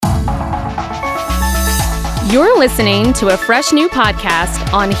You're listening to a fresh new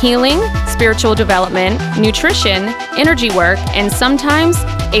podcast on healing, spiritual development, nutrition, energy work, and sometimes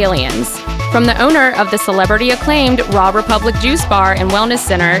aliens. From the owner of the celebrity-acclaimed Raw Republic Juice Bar and Wellness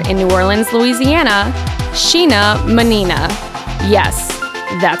Center in New Orleans, Louisiana, Sheena Manina. Yes,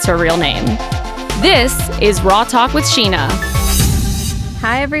 that's her real name. This is Raw Talk with Sheena.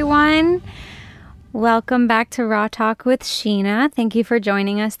 Hi, everyone. Welcome back to Raw Talk with Sheena. Thank you for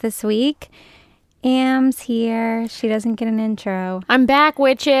joining us this week. Am's here. She doesn't get an intro. I'm back,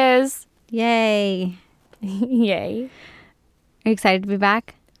 witches. Yay. Yay. Are you excited to be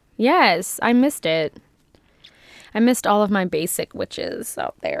back? Yes, I missed it. I missed all of my basic witches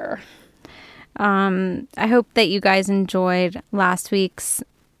out there. I hope that you guys enjoyed last week's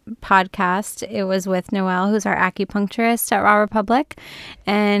podcast. It was with Noelle, who's our acupuncturist at Raw Republic,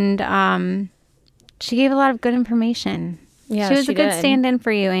 and she gave a lot of good information. Yeah, she was a good stand-in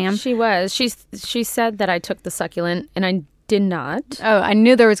for you, Am. She was. She said that I took the succulent, and I did not. Oh, I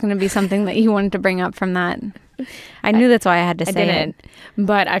knew there was going to be something that you wanted to bring up from that. I knew that's why I had to say it.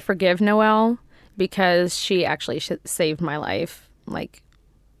 But I forgive Noelle because she actually saved my life. Like,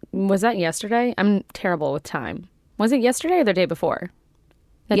 was that yesterday? I'm terrible with time. Was it yesterday or the day before?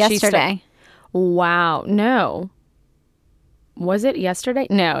 Yesterday. Wow. No. Was it yesterday?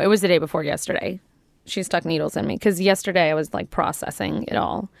 No, it was the day before yesterday. She stuck needles in me because yesterday I was like processing it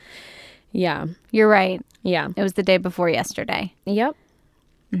all. Yeah. You're right. Yeah. It was the day before yesterday. Yep.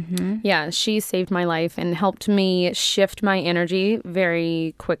 Mm-hmm. Yeah, she saved my life and helped me shift my energy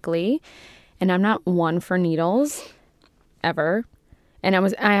very quickly. And I'm not one for needles, ever. And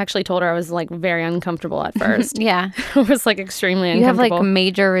I actually told her I was like very uncomfortable at first. Yeah. I was like extremely uncomfortable. You have like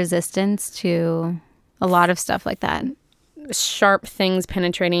major resistance to a lot of stuff like that. Sharp things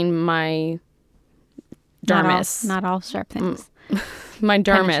penetrating my dermis. Not all sharp things. My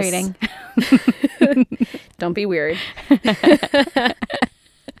dermis. Penetrating. Don't be weird.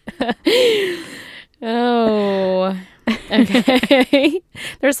 Oh, okay.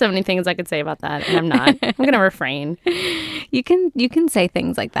 There's so many things I could say about that, and I'm not. I'm going to refrain. You can say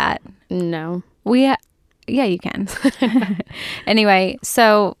things like that. No. Yeah, you can. Anyway,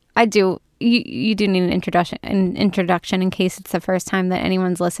 so I do. You do need an introduction in case it's the first time that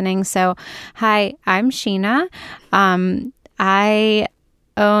anyone's listening. So, hi, I'm Sheena. I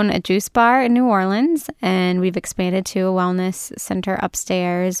own a juice bar in New Orleans, and we've expanded to a wellness center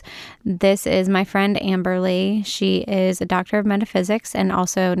upstairs. This is my friend Amberly. She is a doctor of metaphysics and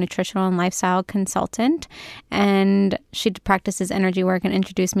also nutritional and lifestyle consultant, and she practices energy work and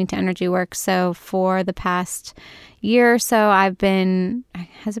introduced me to energy work. So for the past year or so, has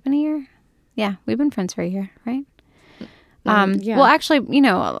it been a year? Yeah, we've been friends for a year, right? Yeah. Well, actually, we've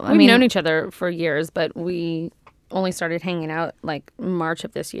known each other for years, but we only started hanging out like March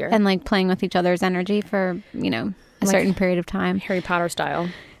of this year. And like playing with each other's energy for, a certain period of time. Harry Potter style.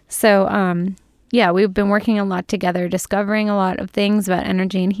 So, yeah, we've been working a lot together, discovering a lot of things about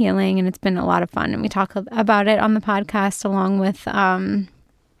energy and healing, and it's been a lot of fun. And we talk about it on the podcast along with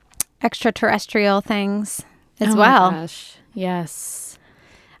extraterrestrial things as well. Oh my gosh. Yes.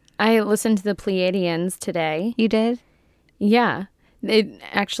 I listened to the Pleiadians today. You did? Yeah. It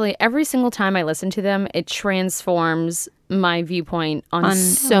actually, every single time I listen to them, it transforms my viewpoint on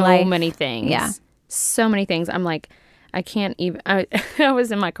so life. Many things. Yeah. So many things. I'm like, I can't even, I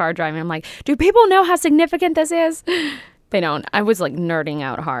was in my car driving. I'm like, do people know how significant this is? They don't. I was like nerding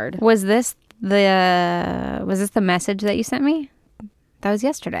out hard. Was this the message that you sent me? That was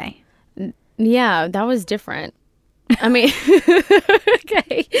yesterday. Yeah, that was different. I mean,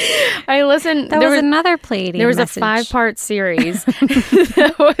 okay. I listened. There was another Pleiadian There was message. a 5-part series.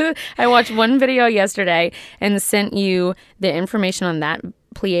 I watched one video yesterday and sent you the information on that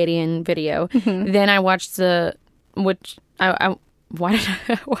Pleiadian video. Mm-hmm. Then I watched why did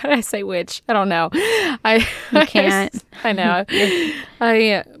I say which? I don't know. You can't. I know.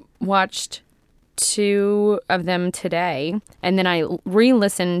 I watched 2 of them today, and then I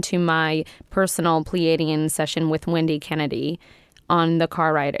re-listened to my personal Pleiadian session with Wendy Kennedy on the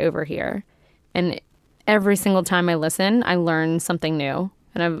car ride over here. And every single time I listen, I learn something new,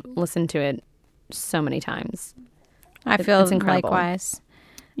 and I've listened to it so many times. I feel it's incredible. likewise.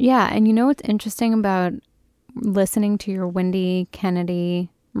 Yeah, and you know what's interesting about listening to your Wendy Kennedy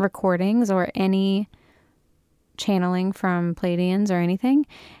recordings or any channeling from Pleiadians or anything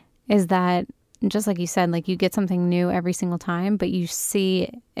is that, just like you said, like you get something new every single time, but you see,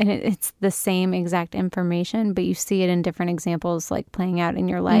 and it's the same exact information, but you see it in different examples, like playing out in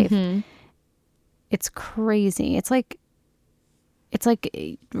your life. Mm-hmm. It's crazy. It's like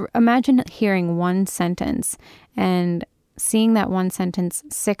imagine hearing one sentence and seeing that one sentence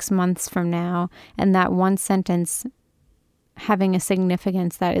 6 months from now, and that one sentence having a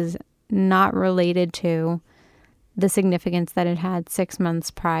significance that is not related to the significance that it had 6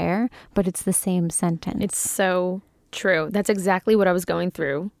 months prior, but it's the same sentence. It's so true. That's exactly what I was going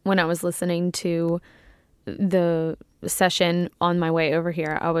through when I was listening to the session on my way over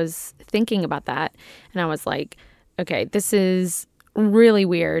here. I was thinking about that, and I was like, okay, this is really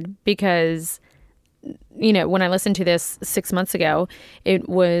weird because, you know, when I listened to this 6 months ago, it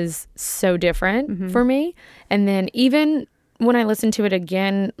was so different for me. And then even when I listened to it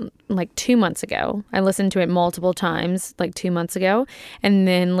again, like 2 months ago, I listened to it multiple times, like 2 months ago, and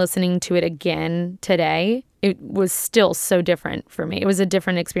then listening to it again today, it was still so different for me. It was a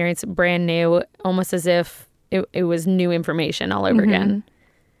different experience, brand new, almost as if it was new information all over again.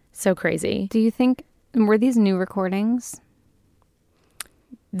 So crazy. Do you think, were these new recordings?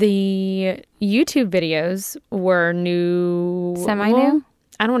 The YouTube videos were new. Semi-new? Well,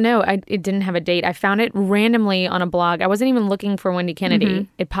 I don't know. It didn't have a date. I found it randomly on a blog. I wasn't even looking for Wendy Kennedy.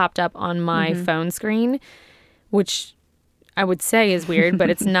 It popped up on my phone screen, which I would say is weird, but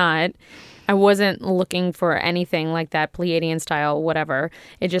it's not. I wasn't looking for anything like that, Pleiadian style, whatever.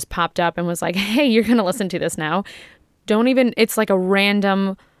 It just popped up and was like, hey, you're going to listen to this now. It's like a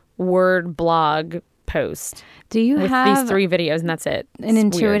random word blog post. Do you with have these 3 videos, and that's it. an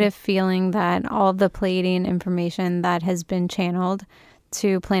intuitive feeling that all the Pleiadian information that has been channeled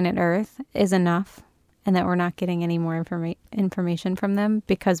to planet Earth is enough, and that we're not getting any more information from them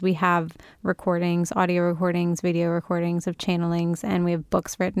because we have recordings, audio recordings, video recordings of channelings, and we have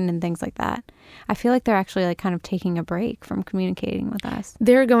books written and things like that? I feel like they're actually like kind of taking a break from communicating with us.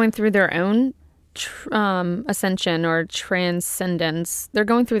 They're going through their own ascension or transcendence. They're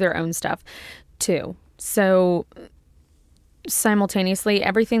going through their own stuff too. So simultaneously,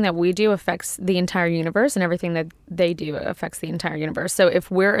 everything that we do affects the entire universe, and everything that they do affects the entire universe. So if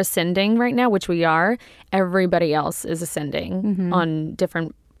we're ascending right now, which we are, everybody else is ascending on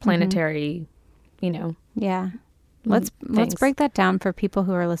different planetary, Yeah. Let's break that down for people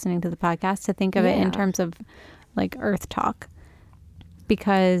who are listening to the podcast to think of it in terms of like Earth talk.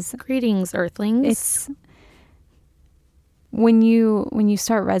 Because greetings, Earthlings. It's when you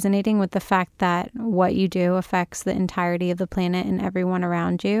start resonating with the fact that what you do affects the entirety of the planet and everyone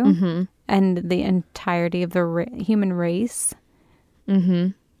around you, and the entirety of the human race,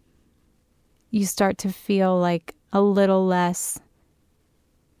 you start to feel like a little less.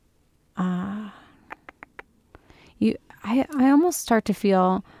 I almost start to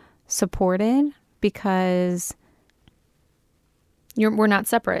feel supported because we're not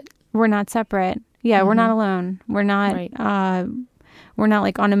separate. We're not separate. Yeah, we're not alone. We're not we're not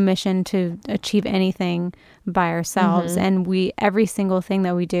like on a mission to achieve anything by ourselves. And every single thing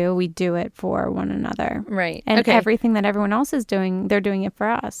that we do it for one another. Right. And everything that everyone else is doing, they're doing it for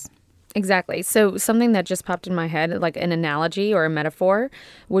us. Exactly. So something that just popped in my head, like an analogy or a metaphor,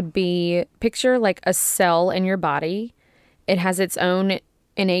 would be picture like a cell in your body. It has its own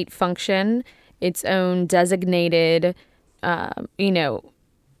innate function, its own designated,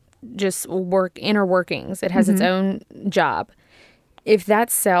 just inner workings. It has its own job. If that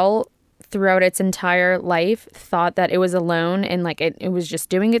cell throughout its entire life thought that it was alone and like it was just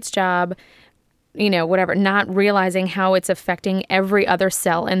doing its job, whatever, not realizing how it's affecting every other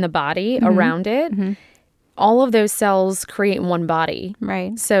cell in the body around it, all of those cells create one body.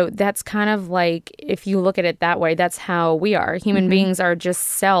 Right. So that's kind of like, if you look at it that way, that's how we are. Human beings are just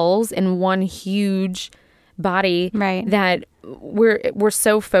cells in one huge body, right, that we're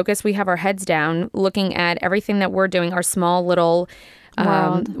so focused. We have our heads down looking at everything that we're doing, our small little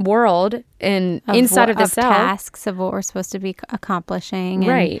world and inside of the cell, tasks of what we're supposed to be accomplishing, and,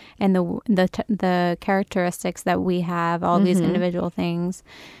 right, and the characteristics that we have, all these individual things.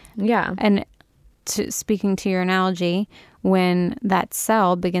 Yeah. And speaking to your analogy, when that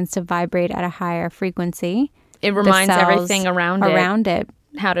cell begins to vibrate at a higher frequency, it reminds everything around it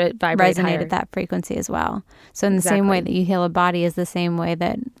how to vibrate resonate higher at that frequency as well. So in the same way that you heal a body is the same way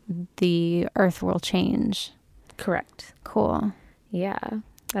that the earth will change. Correct. Cool. Yeah.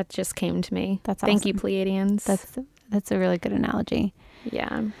 That just came to me. That's Thank awesome. you, Pleiadians. That's a really good analogy.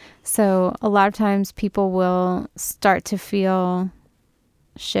 Yeah. So a lot of times people will start to feel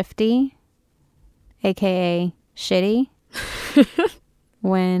shifty, aka shitty,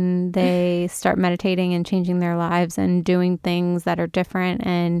 when they start meditating and changing their lives and doing things that are different,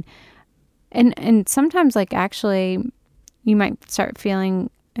 and sometimes like actually you might start feeling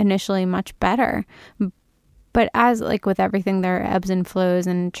initially much better, but as like with everything, there are ebbs and flows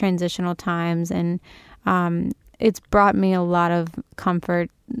and transitional times, and it's brought me a lot of comfort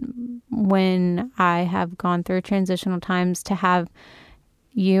when I have gone through transitional times to have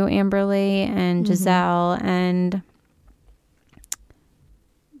you, Amberly, and Giselle, and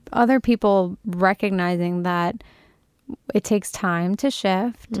other people recognizing that it takes time to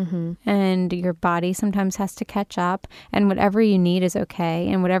shift and your body sometimes has to catch up, and whatever you need is okay,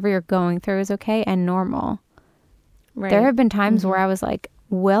 and whatever you're going through is okay and normal. Right. There have been times where I was like,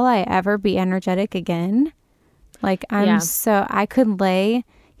 will I ever be energetic again? Like, I could lay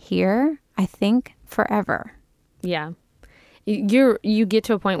here, I think, forever. Yeah. You get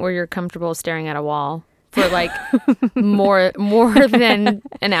to a point where you're comfortable staring at a wall for like more than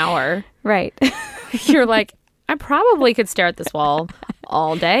an hour. Right. You're like, I probably could stare at this wall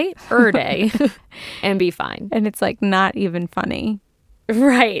all day, and be fine. And it's like not even funny.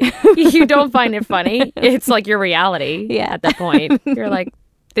 Right. You don't find it funny. It's like your reality at that point. You're like,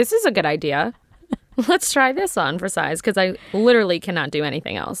 this is a good idea. Let's try this on for size, because I literally cannot do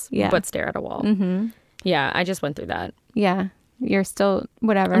anything else but stare at a wall. Mm-hmm. Yeah, I just went through that. Yeah. You're still,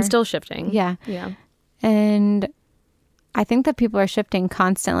 whatever. I'm still shifting. Yeah. Yeah. And I think that people are shifting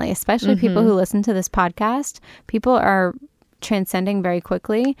constantly, especially people who listen to this podcast. People are transcending very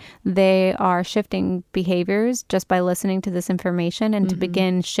quickly. They are shifting behaviors just by listening to this information, and to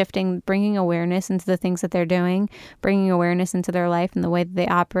begin shifting, bringing awareness into the things that they're doing, bringing awareness into their life and the way that they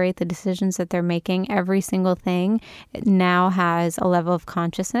operate, the decisions that they're making. Every single thing now has a level of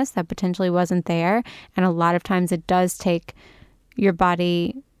consciousness that potentially wasn't there. And a lot of times it does take your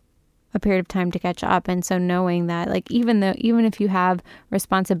body a period of time to catch up. And so knowing that, like, even if you have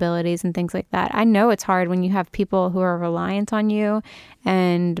responsibilities and things like that, I know it's hard when you have people who are reliant on you,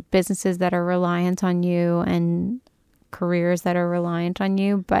 and businesses that are reliant on you, and careers that are reliant on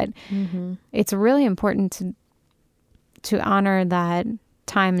you. But it's really important to honor that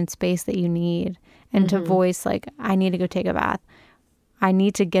time and space that you need, and to voice, like, I need to go take a bath. I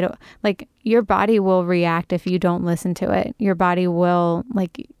need to get, like, your body will react if you don't listen to it. Your body will,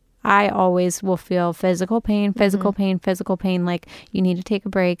 like, I always will feel physical pain. Like, you need to take a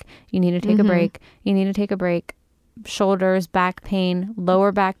break. You need to take a break. You need to take a break. Shoulders, back pain,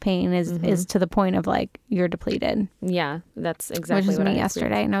 lower back pain is to the point of, like, you're depleted. Yeah, that's exactly what me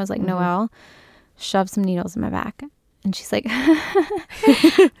yesterday. And I was like, Noelle, shove some needles in my back. And she's like,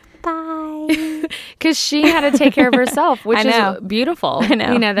 bye. Because she had to take care of herself, which is beautiful. I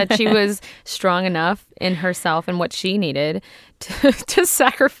know. You know, that she was strong enough in herself and what she needed to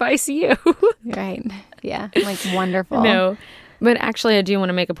sacrifice you. Right. Yeah. Like, wonderful. No. But actually, I do want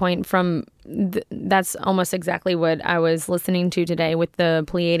to make a point from that's almost exactly what I was listening to today with the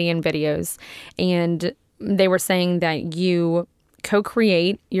Pleiadian videos. And they were saying that you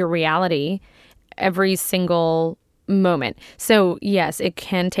co-create your reality every single moment. So yes, it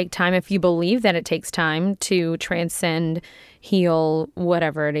can take time if you believe that it takes time to transcend, heal,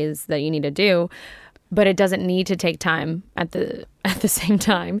 whatever it is that you need to do. But it doesn't need to take time at the same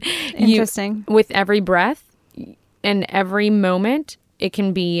time. Interesting. With every breath and every moment, it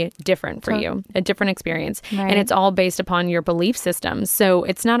can be different for you, a different experience. Right. And it's all based upon your belief system. So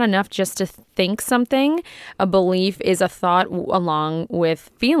it's not enough just to think something. A belief is a thought along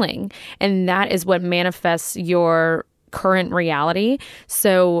with feeling. And that is what manifests your current reality.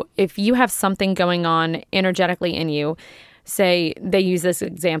 So if you have something going on energetically in you, say they use this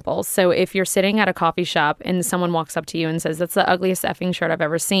example. So if you're sitting at a coffee shop and someone walks up to you and says, that's the ugliest effing shirt I've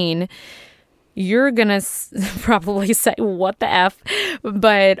ever seen, you're going to probably say, what the F?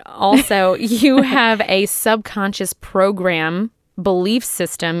 But also you have a subconscious program, belief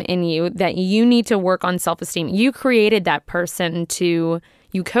system in you that you need to work on self-esteem. You created that person you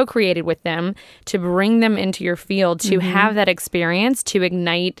co-created with them to bring them into your field, to have that experience, to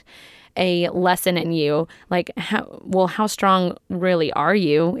ignite a lesson in you. Like, how strong really are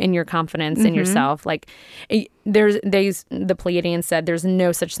you in your confidence in yourself? Like, the Pleiadians said there's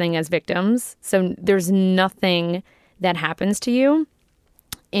no such thing as victims. So there's nothing that happens to you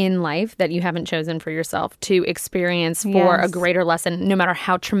in life that you haven't chosen for yourself to experience for a greater lesson, no matter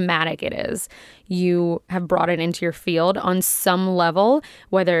how traumatic it is. You have brought it into your field on some level,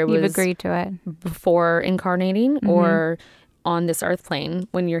 whether it was you've agreed to it before incarnating or on this earth plane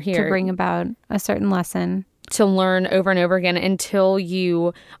when you're here. To bring about a certain lesson. To learn over and over again until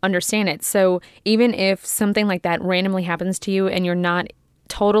you understand it. So even if something like that randomly happens to you and you're not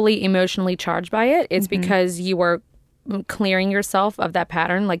totally emotionally charged by it, it's because you are clearing yourself of that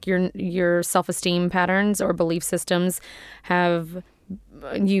pattern. Like your self-esteem patterns or belief systems have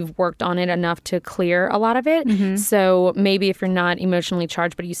you've worked on it enough to clear a lot of it. So maybe if you're not emotionally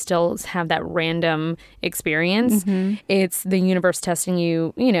charged, but you still have that random experience, it's the universe testing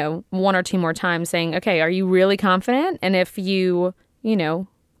you, one or two more times saying, okay, are you really confident? And if you,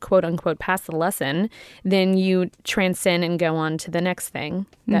 quote unquote, pass the lesson, then you transcend and go on to the next thing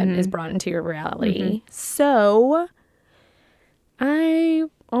that is brought into your reality. So I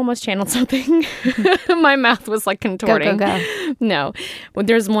almost channeled something. My mouth was like contorting. Go. No. Well,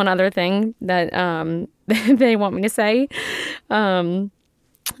 there's one other thing that they want me to say.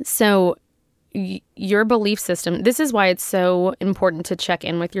 So your belief system, this is why it's so important to check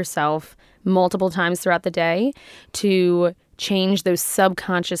in with yourself multiple times throughout the day to change those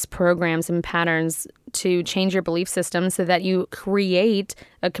subconscious programs and patterns, to change your belief system so that you create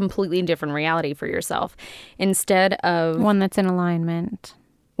a completely different reality for yourself instead of one that's in alignment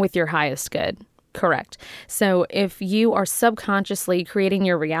with your highest good. Correct. So if you are subconsciously creating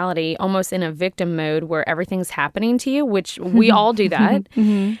your reality almost in a victim mode where everything's happening to you, which we all do that,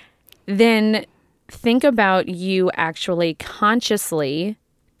 then think about you actually consciously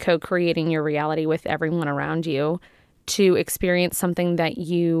co-creating your reality with everyone around you to experience something that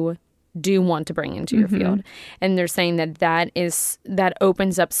you do want to bring into your field. And they're saying that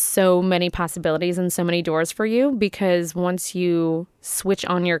opens up so many possibilities and so many doors for you, because once you switch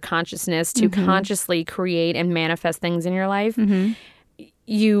on your consciousness to consciously create and manifest things in your life,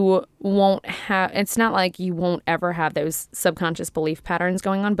 you won't have, it's not like you won't ever have those subconscious belief patterns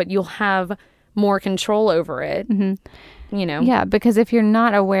going on, but you'll have more control over it. Yeah, because if you're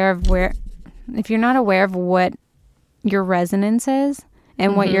not aware of what your resonance is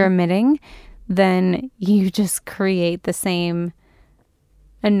and what you're emitting, then you just create the same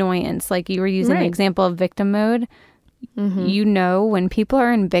annoyance. Like you were using the example of victim mode. When people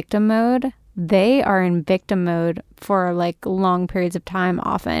are in victim mode, they are in victim mode for like long periods of time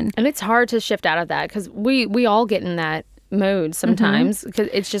often. And it's hard to shift out of that, because we all get in that mode sometimes, because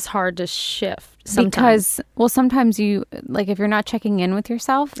it's just hard to shift sometimes. Because, sometimes you, like if you're not checking in with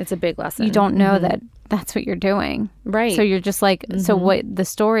yourself, it's a big lesson. You don't know that that's what you're doing. Right. So you're just like, so what the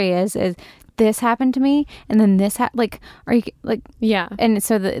story is this happened to me, and then this are you like, yeah. And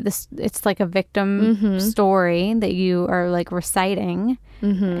so this it's like a victim story that you are like reciting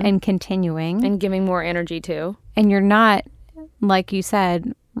and continuing and giving more energy to. And you're not, like you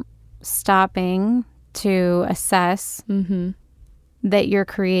said, stopping to assess that you're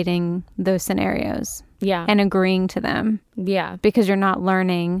creating those scenarios. Yeah. And agreeing to them. Yeah. Because you're not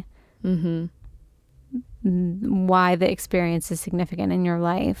learning why the experience is significant in your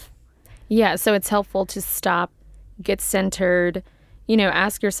life. Yeah, so it's helpful to stop, get centered,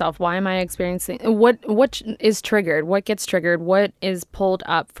 ask yourself, why am I experiencing, what is triggered, what gets triggered, what is pulled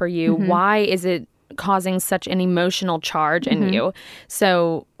up for you, why is it causing such an emotional charge in you?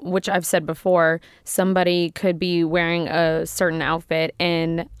 So, which I've said before, somebody could be wearing a certain outfit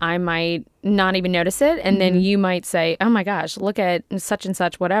and I might not even notice it, and then you might say, oh my gosh, look at such and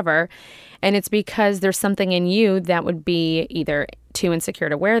such, whatever. And it's because there's something in you that would be either too insecure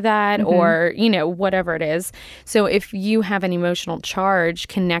to wear that or, whatever it is. So if you have an emotional charge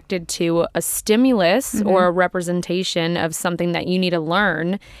connected to a stimulus or a representation of something that you need to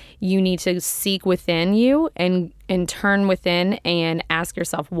learn, you need to seek within you and turn within and ask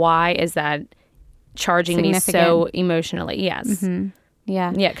yourself, why is that charging me so emotionally? Yes.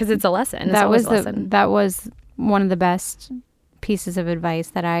 Yeah. Yeah, because it's a lesson. It's always a lesson. That was one of the best pieces of advice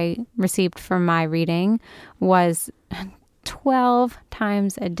that I received from my reading was 12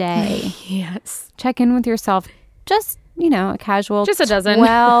 times a day. Yes. Check in with yourself. Just, a casual. Just a dozen.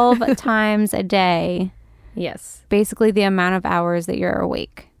 12 times a day. Yes. Basically the amount of hours that you're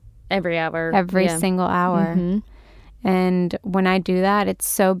awake. Every hour. Every single hour. And when I do that, it's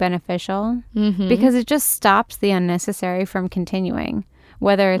so beneficial because it just stops the unnecessary from continuing.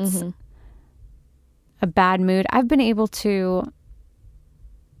 Whether it's a bad mood, I've been able to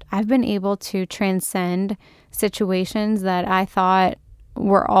transcend situations that I thought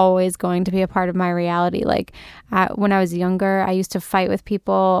were always going to be a part of my reality. Like when I was younger, I used to fight with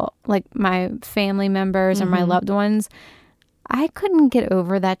people, like my family members or my loved ones. I couldn't get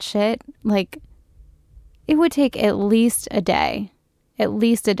over that shit. Like it would take at least a day. I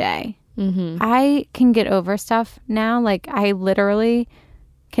can get over stuff now. Like I literally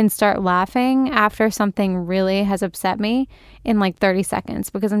can start laughing after something really has upset me in like 30 seconds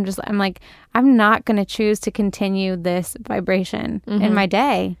because I'm like, I'm not going to choose to continue this vibration in my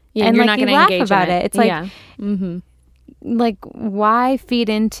day. Yeah, and you're like not you laugh about it. It's like, like why feed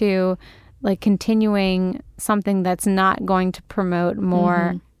into like continuing something that's not going to promote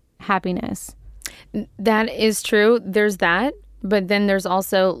more happiness? That is true. There's that. But then there's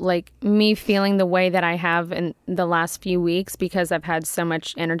also like me feeling the way that I have in the last few weeks because I've had so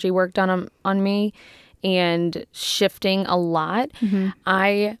much energy work done on me and shifting a lot.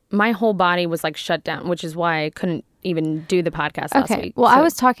 My whole body was like shut down, which is why I couldn't even do the podcast last week. Well, I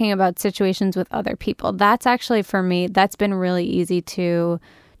was talking about situations with other people. That's actually, for me, that's been really easy to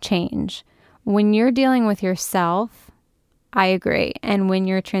change. When you're dealing with yourself, I agree. And when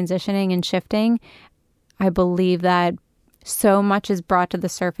you're transitioning and shifting, I believe that so much is brought to the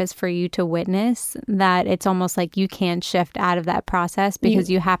surface for you to witness that it's almost like you can't shift out of that process because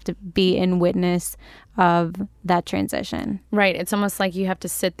you have to be in witness of that transition. Right. It's almost like you have to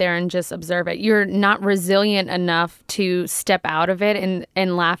sit there and just observe it. You're not resilient enough to step out of it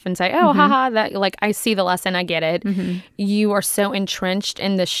and laugh and say, oh, haha, that, like, I see the lesson, I get it. You are so entrenched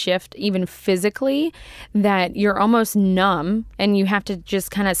in the shift, even physically, that you're almost numb and you have to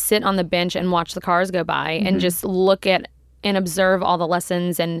just kind of sit on the bench and watch the cars go by and just look at and observe all the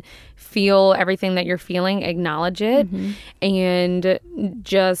lessons and feel everything that you're feeling, acknowledge it, and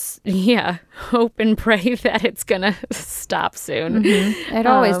just, hope and pray that it's going to stop soon. It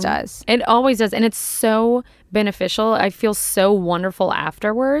always does. It always does. And it's so beneficial. I feel so wonderful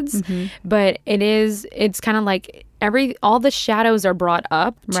afterwards, but it's kind of like all the shadows are brought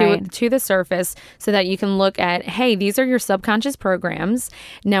up to the surface so that you can look at, hey, these are your subconscious programs.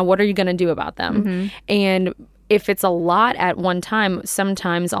 Now, what are you going to do about them? And if it's a lot at one time,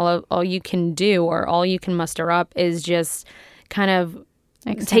 sometimes all you can do or all you can muster up is just kind of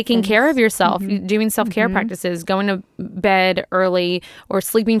taking care of yourself, doing self-care practices, going to bed early or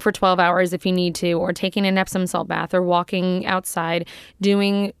sleeping for 12 hours if you need to, or taking an Epsom salt bath or walking outside,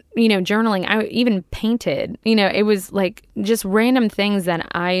 doing, journaling. I even painted, it was like just random things that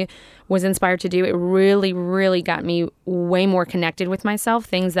I was inspired to do. It really, really got me way more connected with myself,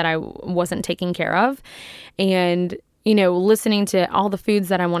 things that I wasn't taking care of. And, listening to all the foods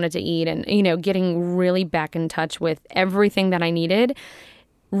that I wanted to eat and, getting really back in touch with everything that I needed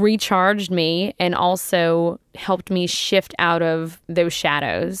recharged me and also helped me shift out of those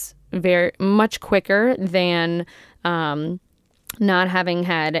shadows very much quicker than not having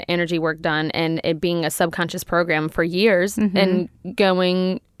had energy work done and it being a subconscious program for years and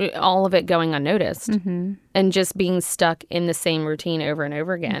all of it going unnoticed and just being stuck in the same routine over and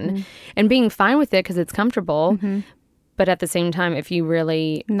over again and being fine with it because it's comfortable. But at the same time, if you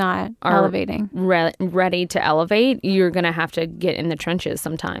really not elevating, ready to elevate, you're going to have to get in the trenches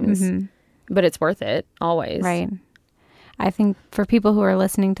sometimes. But it's worth it, always. Right. I think for people who are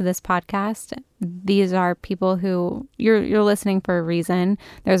listening to this podcast, these are people who you're listening for a reason.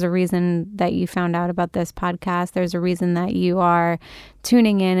 There's a reason that you found out about this podcast. There's a reason that you are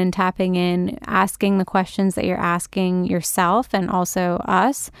tuning in and tapping in, asking the questions that you're asking yourself and also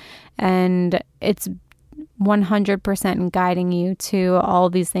us. And it's 100% guiding you to all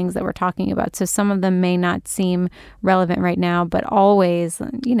these things that we're talking about. So some of them may not seem relevant right now, but always,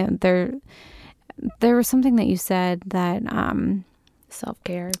 there was something that you said that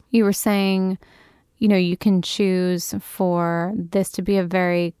self-care. You were saying, you can choose for this to be a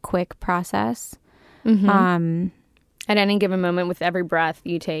very quick process. At any given moment, with every breath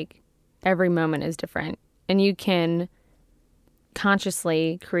you take, every moment is different. And you can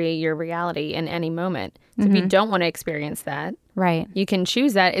consciously create your reality in any moment. So if you don't want to experience that, right, you can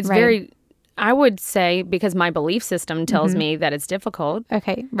choose that. It's very, I would say, because my belief system tells me that it's difficult.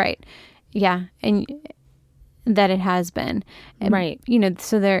 Okay, right. Yeah, and that it has been. And, right.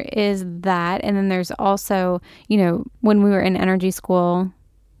 So there is that. And then there's also, when we were in energy school,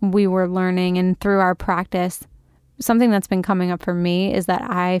 we were learning, and through our practice, something that's been coming up for me is that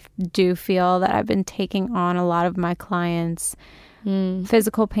I do feel that I've been taking on a lot of my clients'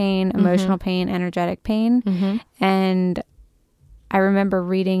 physical pain, emotional pain, energetic pain. And I remember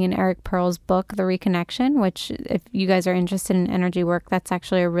reading in Eric Pearl's book, The Reconnection, which if you guys are interested in energy work, that's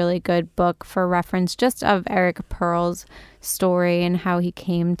actually a really good book for reference just of Eric Pearl's story and how he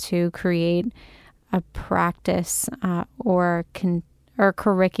came to create a practice or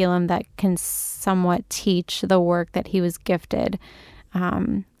curriculum that can somewhat teach the work that he was gifted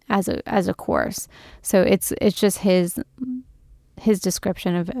as a course. So it's just his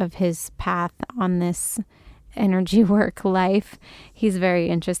description of his path on this energy work life. He's very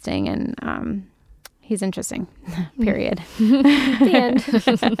interesting, and he's interesting, period. The end.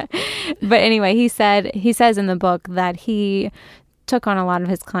 But anyway, he says in the book that he took on a lot of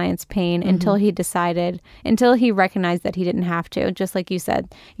his clients' pain until he recognized that he didn't have to. Just like you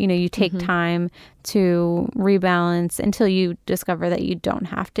said, you take time to rebalance until you discover that you don't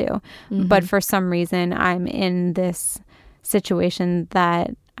have to. But for some reason, I'm in this situation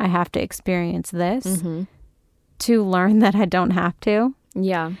that I have to experience this to learn that I don't have to.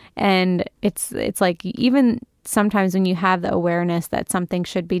 Yeah. And it's like, even sometimes when you have the awareness that something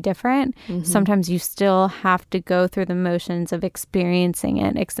should be different, sometimes you still have to go through the motions of experiencing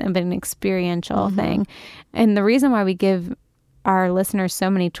it, of an experiential thing. And the reason why we give our listeners so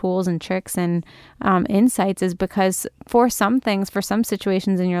many tools and tricks and insights is because for some things, for some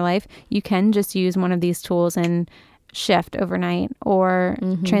situations in your life, you can just use one of these tools and shift overnight or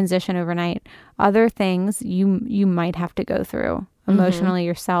transition overnight. Other things you might have to go through emotionally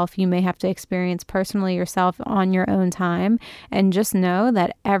yourself. You may have to experience personally yourself on your own time. And just know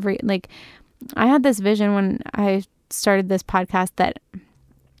that I had this vision when I started this podcast that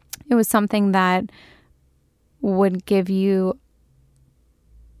it was something that would give you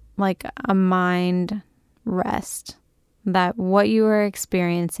like a mind rest, that what you are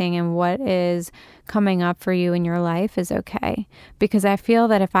experiencing and what is coming up for you in your life is okay. Because I feel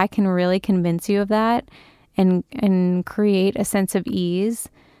that if I can really convince you of that and create a sense of ease,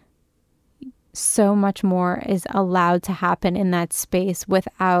 so much more is allowed to happen in that space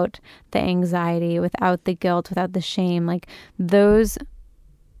without the anxiety, without the guilt, without the shame. Like those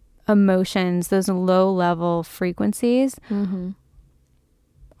emotions, those low level frequencies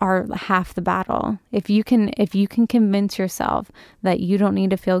are half the battle. If you can convince yourself that you don't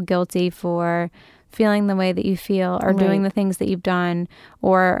need to feel guilty for feeling the way that you feel or doing the things that you've done,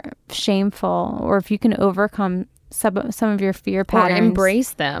 or shameful, or if you can overcome some of your fear patterns. Or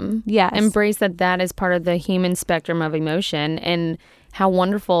embrace them. Yes. Embrace that is part of the human spectrum of emotion, and how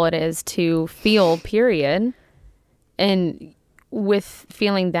wonderful it is to feel, period. And with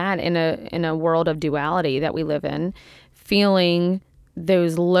feeling that in a world of duality that we live in, feeling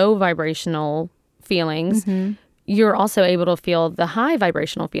those low vibrational feelings, you're also able to feel the high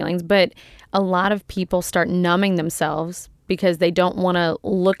vibrational feelings. But a lot of people start numbing themselves because they don't want to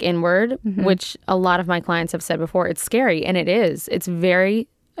look inward, which a lot of my clients have said before, it's scary. And it is. It's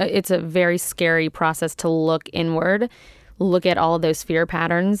a very scary process to look inward, look at all of those fear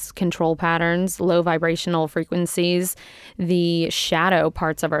patterns, control patterns, low vibrational frequencies, the shadow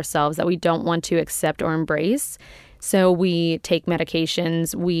parts of ourselves that we don't want to accept or embrace. So we take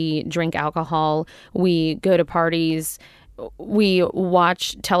medications, we drink alcohol, we go to parties, we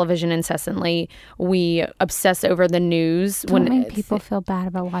watch television incessantly, we obsess over the news. Don't make people feel bad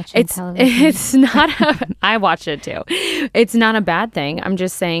about watching television. It's not I watch it too. It's not a bad thing. I'm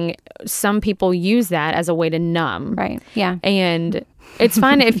just saying some people use that as a way to numb. Right. Yeah. And it's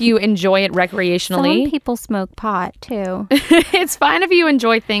fine if you enjoy it recreationally. Some people smoke pot too. It's fine if you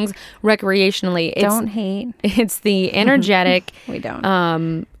enjoy things recreationally. Don't hate. It's the energetic we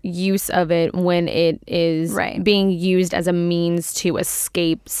don't. Use of it when it is being used as a means to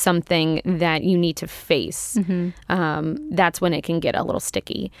escape something that you need to face. That's when it can get a little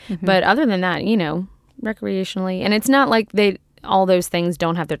sticky. But other than that, recreationally. And it's not like all those things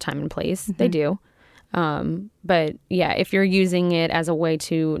don't have their time and place. They do. But yeah, if you're using it as a way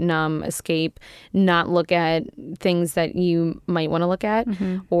to numb, escape, not look at things that you might want to look at,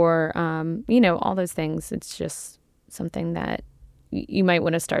 or, all those things, it's just something that you might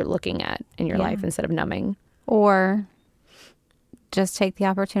want to start looking at in your life instead of numbing. Or just take the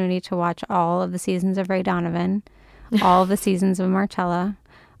opportunity to watch all of the seasons of Ray Donovan, all of the seasons of Marcella,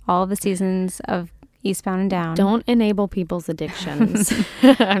 all of the seasons of Eastbound and Down. Don't enable people's addictions.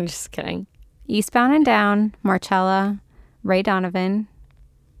 I'm just kidding. Eastbound and Down, Marcella, Ray Donovan.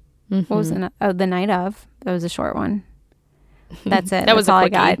 What was it? Oh, The Night Of. That was a short one. That's it. That was all a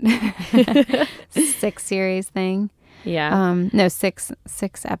quickie. I got. 6 series thing. Yeah. No, 6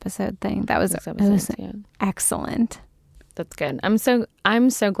 episode thing. That was, 6 episodes, excellent. That's good. I'm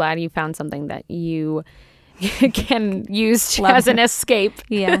so glad you found something that you can use as an escape.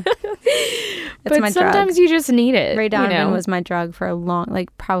 Yeah. But my sometimes drug. you just need it. Ray Donovan was my drug for a long,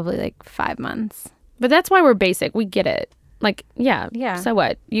 probably 5 months. But that's why we're basic. We get it. Yeah. So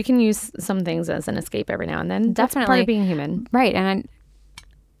what? You can use some things as an escape every now and then. That's Definitely. part of being human. Right. And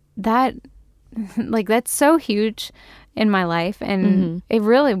that's so huge in my life. And it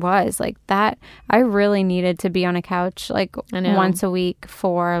really was that. I really needed to be on a couch once a week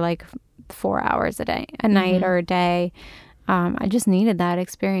for 4 hours a day, a night or a day. I just needed that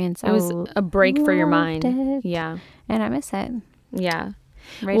experience. It was a break for your mind. It. Yeah. And I miss it. Yeah.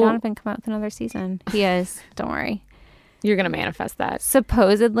 Ray Donovan come out with another season. He is. Don't worry. You're going to manifest that.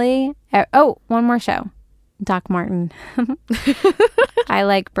 Supposedly. One more show. Doc Martin. I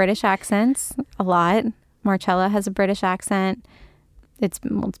like British accents a lot. Marcella has a British accent. It's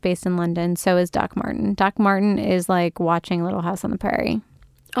based in London. So is Doc Martin. Doc Martin is like watching Little House on the Prairie.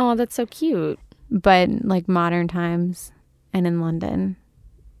 Oh, that's so cute. But modern times and in London.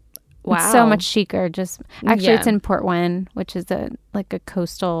 Wow. It's so much chicer. Just actually, Yeah. it's in Port Wine, which is a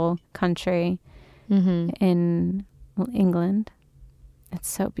coastal country in England. It's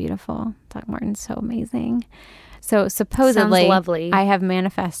so beautiful. Throckmorton's so amazing. So supposedly, Sounds lovely. I have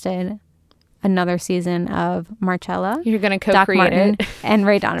manifested another season of Marcella, You're going to Doc co-create Martin, it. and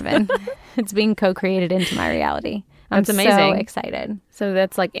Ray Donovan. It's being co-created into my reality. That's I'm amazing. so excited. So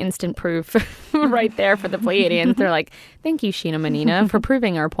that's like instant proof right there for the Pleiadians. They're like, thank you, Sheena Menina, for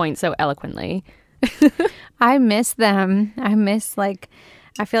proving our point so eloquently. I miss them. I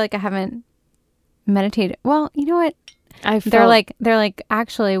feel like I haven't meditated. Well, you know what? They're like,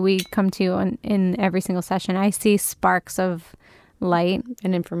 actually, we come to you in every single session. I see sparks of light,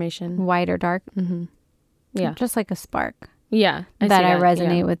 and information. white or dark. Mm-hmm. Yeah. Just like a spark Yeah. that I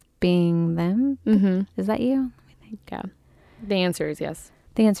resonate yeah. with being them. Mm-hmm. Is that you? Yeah. The answer is yes.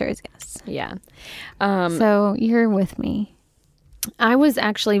 The answer is yes. Yeah. So you're with me. I was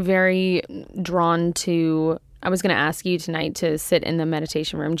actually very drawn to, I was going to ask you tonight to sit in the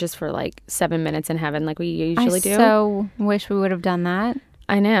meditation room just for like 7 minutes in heaven like we usually do. I so wish we would have done that.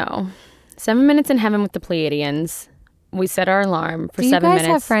 I know. 7 minutes in heaven with the Pleiadians. We set our alarm for 7 minutes. Do you guys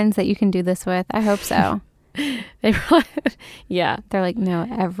have friends that you can do this with? I hope so. Yeah. They're like, no,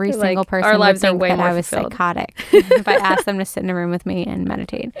 every They're single like, person our would lives are think way that more I was fulfilled. psychotic if I asked them to sit in a room with me and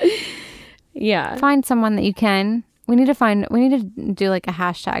meditate. Yeah. Find someone that you can. We need to do like a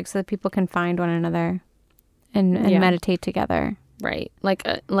hashtag so that people can find one another and Yeah. meditate together. Right. Like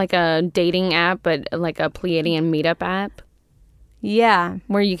a dating app, but like a Pleiadian meetup app Yeah.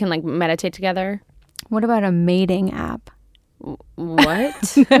 where you can like meditate together. What about a mating app?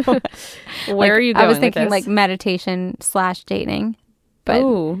 What? Where are you going I was with thinking this? like meditation / dating. But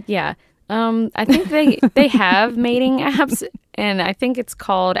oh, yeah. I think they have mating apps, and I think it's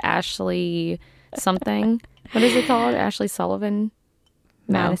called Ashley something. What is it called? Ashley Sullivan?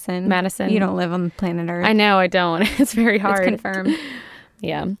 No. Madison. You don't live on planet Earth. I know I don't. It's very hard. It's confirmed.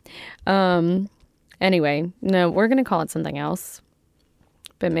 Yeah. Anyway, no, we're gonna call it something else,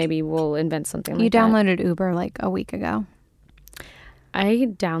 but maybe we'll invent something like You that. downloaded Uber like a week ago. I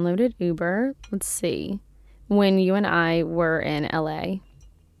downloaded Uber. Let's see. When you and I were in LA.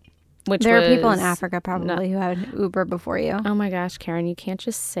 Which There are people in was Africa probably who had Uber before you. Oh my gosh, Karen, you can't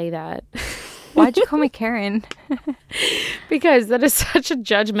just say that. Why'd you call me Karen? Because that is such a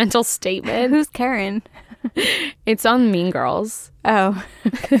judgmental statement. Who's Karen? It's on Mean Girls. Oh.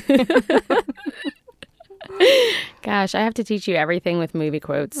 Gosh, I have to teach you everything with movie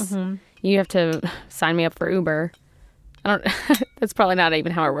quotes. Mm-hmm. You have to sign me up for Uber. I don't. That's probably not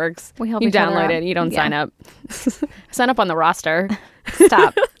even how it works. We help you each other download out. it. You don't Yeah. sign up. Sign up on the roster.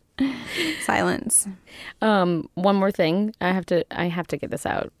 Stop. Silence. One more thing. I have to get this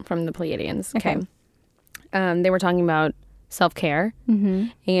out from the Pleiadians. Okay. They were talking about self-care,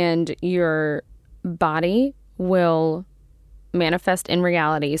 and your body will manifest in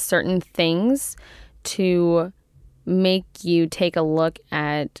reality certain things to make you take a look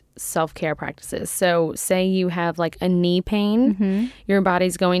at self-care practices. So say you have like a knee pain, your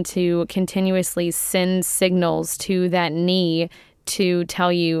body's going to continuously send signals to that knee to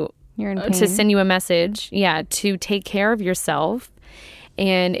tell you, You're in pain. to send you a message, to take care of yourself.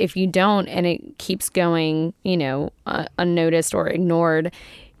 And if you don't, and it keeps going, unnoticed or ignored,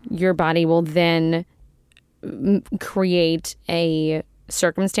 your body will then create a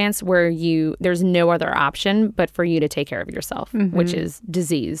circumstance where there's no other option but for you to take care of yourself, which is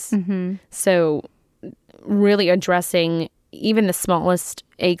disease. So really addressing even the smallest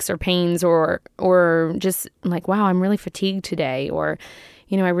aches or pains or just like, wow, I'm really fatigued today, or,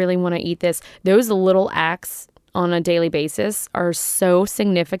 I really want to eat this. Those little acts on a daily basis are so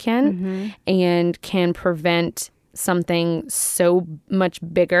significant and can prevent something so much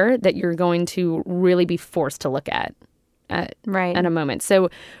bigger that you're going to really be forced to look at Right. a moment. So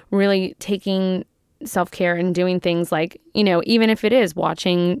really taking self-care and doing things like, even if it is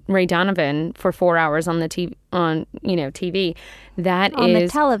watching Ray Donovan for 4 hours on the TV, that on is the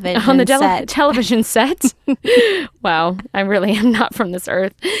television on the set. television set. Wow, I really am not from this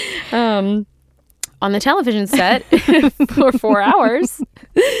earth. On the television set for 4 hours.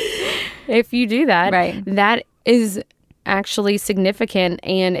 If you do that, Right. that is actually significant,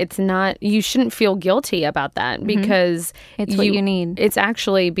 and it's not, you shouldn't feel guilty about that because It's what you need. It's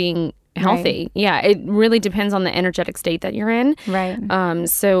actually being healthy. Right. Yeah, it really depends on the energetic state that you're in. Right.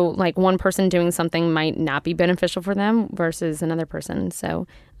 So like one person doing something might not be beneficial for them versus another person. So,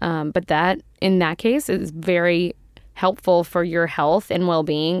 but that in that case is very helpful for your health and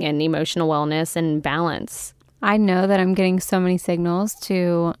well-being and emotional wellness and balance. I know that I'm getting so many signals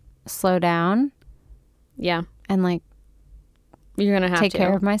to slow down Yeah. and like You're going to have to take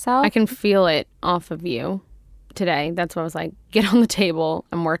care of myself. I can feel it off of you today. That's why I was like, get on the table.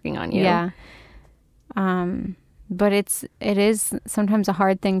 I'm working on you. Yeah. But it is sometimes a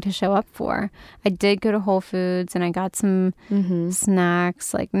hard thing to show up for. I did go to Whole Foods and I got some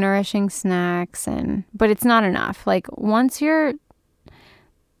snacks, like nourishing snacks, but it's not enough. Like once there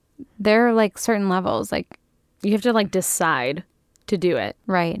are like certain levels, like you have to like decide to do it.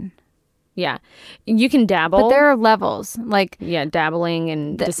 Right. Yeah. You can dabble. But there are levels. Like yeah, dabbling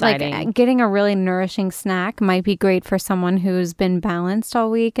and deciding. Like getting a really nourishing snack might be great for someone who's been balanced all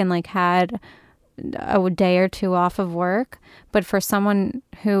week and like had a day or two off of work, but for someone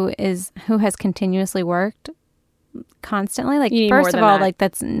who has continuously worked constantly, like first of all, like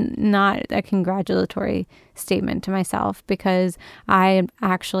that's not a congratulatory statement to myself, because I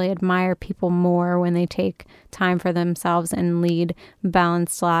actually admire people more when they take time for themselves and lead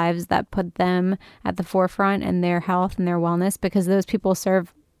balanced lives that put them at the forefront and their health and their wellness, because those people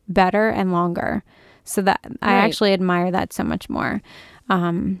serve better and longer. So that I actually admire that so much more.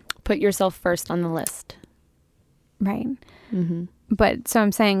 Put yourself first on the list. Right. Mm-hmm. But so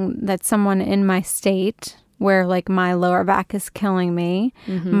I'm saying that someone in my state where like my lower back is killing me,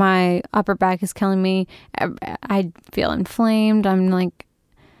 my upper back is killing me, I feel inflamed. I'm like,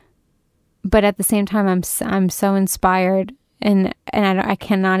 but at the same time, I'm so inspired, and I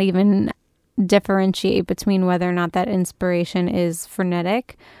cannot even differentiate between whether or not that inspiration is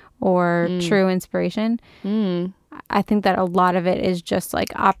frenetic or true inspiration. I think that a lot of it is just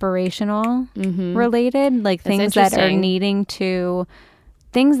like operational related, like things that are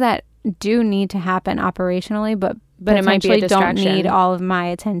things that do need to happen operationally, but it might be a don't need all of my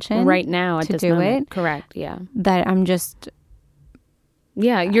attention right now at to this do moment. It. Correct. Yeah. That I'm just.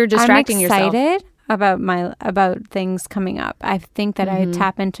 Yeah, you're distracting yourself. I'm excited about things coming up. I think that I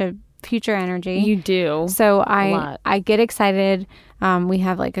tap into future energy. You do. So I get excited. We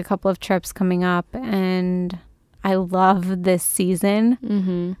have like a couple of trips coming up, and I love this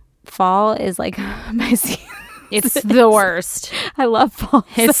season. Fall is like my season. It's the worst. I love fall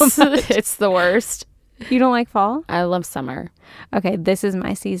so much. It's the worst. You don't like fall? I love summer. Okay, this is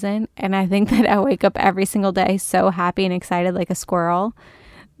my season, and I think that I wake up every single day so happy and excited like a squirrel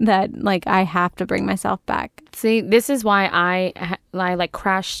that like I have to bring myself back. See, this is why I like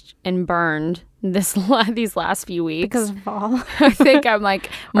crashed and burned these last few weeks. Because of fall? I think I'm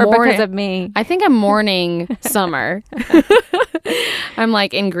like or because of me. I think I'm mourning summer. I'm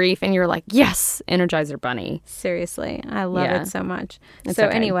like in grief, and you're like, yes, Energizer Bunny. Seriously, I love it so much. It's so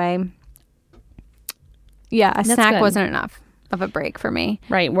okay. Anyway, yeah, That's snack good. wasn't enough of a break for me.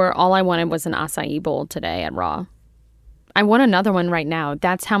 Right, where all I wanted was an acai bowl today at Raw. I want another one right now.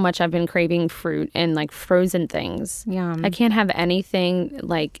 That's how much I've been craving fruit and like frozen things. Yum. I can't have anything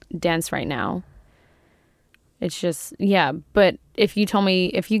like dense right now. It's just, yeah. But if you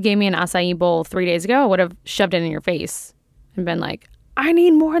gave me an acai bowl 3 days ago, I would have shoved it in your face and been like, I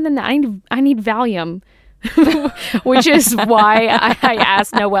need more than that. I need Valium. Which is why I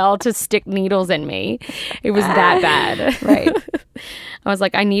asked Noelle to stick needles in me. It was that bad. Right. I was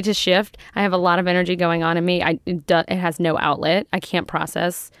like, I need to shift. I have a lot of energy going on in me. It has no outlet. I can't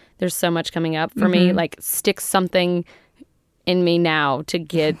process. There's so much coming up for me. Like, stick something in me now to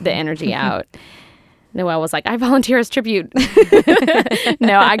get the energy out. Noelle was like, I volunteer as tribute.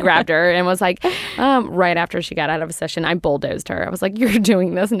 No, I grabbed her and was like, right after she got out of a session, I bulldozed her. I was like, you're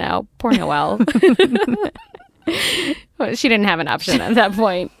doing this now. Poor Noelle. Well, she didn't have an option at that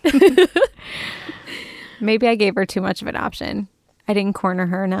point. Maybe I gave her too much of an option. I didn't corner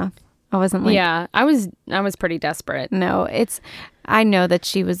her enough. I wasn't like... Yeah, I was pretty desperate. No, I know that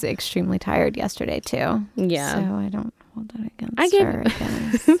she was extremely tired yesterday too. Yeah. So I don't hold it against her, I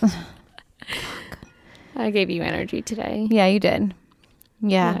guess. I gave you energy today. Yeah, you did.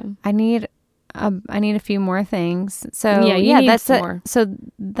 Yeah. I need a few more things. So need that's more.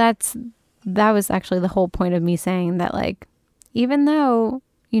 That was actually the whole point of me saying that, like, even though,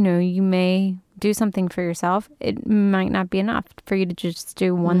 you may do something for yourself, it might not be enough for you to just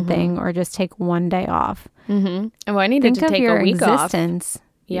do one thing or just take one day off. Oh, I needed to take a week off.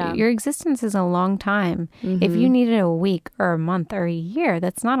 Yeah. Your existence is a long time. If you needed a week or a month or a year,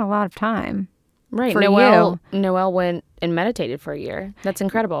 that's not a lot of time. Right. For Noelle went and meditated for a year. That's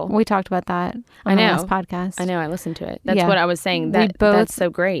incredible. We talked about that on the last podcast. I know. I listened to it. That's what I was saying. That's so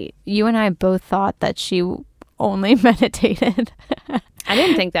great. You and I both thought that she only meditated. I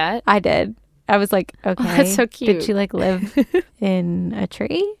didn't think that. I did. I was like, okay. Oh, that's so cute. Did she like live in a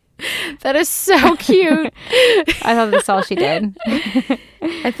tree? That is so cute. I thought that's all she did.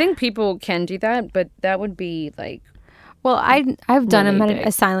 I think people can do that, but that would be like... Well, I've done really big.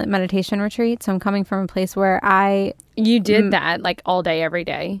 a silent meditation retreat, so I'm coming from a place where You did that like all day, every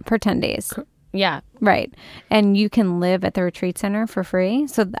day. for 10 days. Yeah. Right. And you can live at the retreat center for free.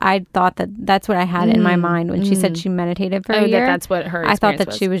 So I thought that's what I had in my mind when she said she meditated for a year. That's what her I thought experience that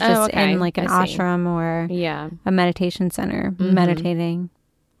was. she was just okay. in like an I see. ashram or Yeah. a meditation center, meditating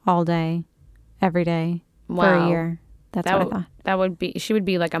all day, every day for Wow. a year. That's what I thought. That would be, she would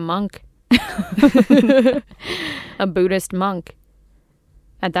be like a monk. A Buddhist monk.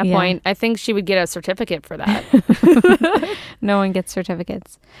 At that Yeah. point, I think she would get a certificate for that. No one gets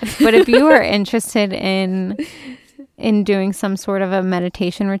certificates. But if you are interested in doing some sort of a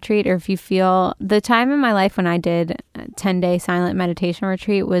meditation retreat, or if you feel the time in my life when I did a 10-day silent meditation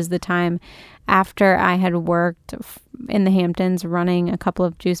retreat was the time after I had worked in the Hamptons running a couple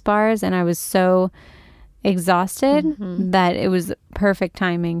of juice bars, and I was so exhausted that it was perfect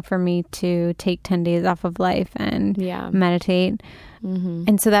timing for me to take 10 days off of life and meditate.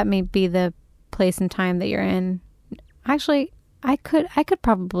 And so that may be the place and time that you're in. Actually, I could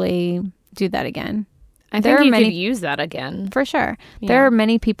probably do that again. I think you could use that again. For sure. Yeah. There are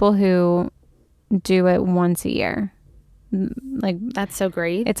many people who do it once a year. Like, that's so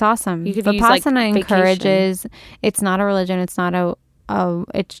great. it's awesome. You could use, like, Vipassana vacation. encourages, it's not a religion, it's not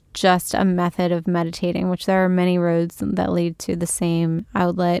it's just a method of meditating, which there are many roads that lead to the same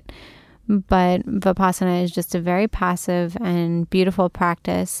outlet. But Vipassana is just a very passive and beautiful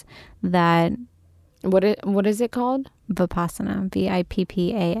practice that... What is it called? Vipassana,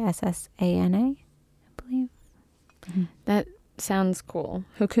 Vipassana, I believe. That sounds cool.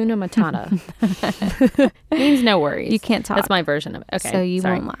 Hakuna Matata. Means no worries. You can't talk. That's my version of it. Okay. So you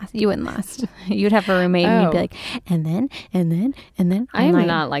sorry. won't last. You wouldn't last. You'd have a roommate and you'd be like, and then. I am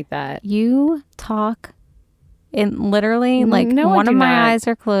not like that. You talk in literally like No, I one do of my not. eyes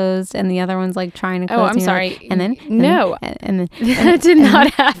are closed and the other one's like trying to close. Oh, I'm and you're sorry. like, and then No. and then That did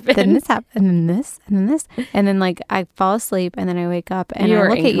not happen. Then this happened, and then this, and then this, and then like I fall asleep, and then I wake up, and You I are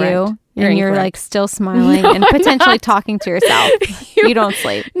look at incorrect. you, You're and you're incorrect. like still smiling and potentially talking to yourself. You don't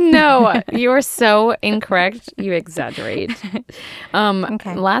sleep. No, you are so incorrect. You exaggerate.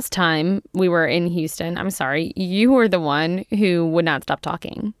 Okay. Last time we were in Houston, I'm sorry, you were the one who would not stop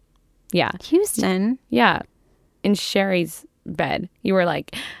talking. Yeah. Houston. Yeah. In Sherry's bed. You were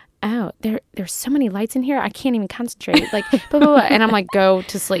like, oh, there's so many lights in here. I can't even concentrate. Like, blah, blah, blah. And I'm like, go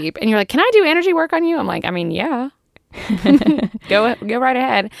to sleep. And you're like, can I do energy work on you? I'm like, I mean, yeah. Go right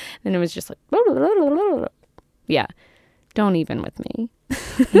ahead. And it was just like, blah, blah, blah, blah, blah. Yeah. Don't even with me.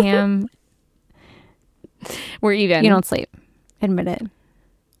 We're even. You don't sleep. Admit it.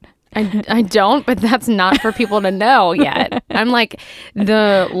 I don't, but that's not for people to know yet. I'm like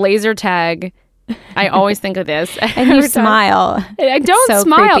the laser tag. I always think of this. And you smile. I don't So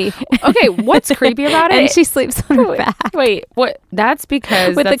smile. creepy. Okay, what's creepy about it? And she sleeps on her back Wait, what? That's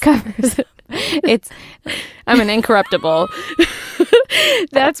because with the covers. It's I'm an incorruptible.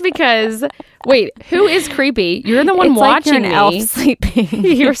 That's because wait, who is creepy? You're the one it's watching like you're an me. elf sleeping.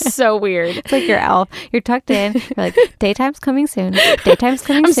 You're so weird. It's like your elf. You're tucked in. You're like, daytime's coming soon. Daytime's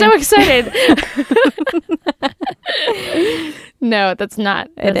coming I'm soon. so excited. No, that's not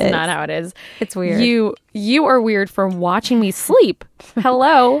how it is. It's weird. You are weird for watching me sleep.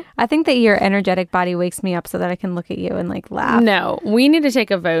 Hello. I think that your energetic body wakes me up so that I can look at you and like laugh. No, we need to take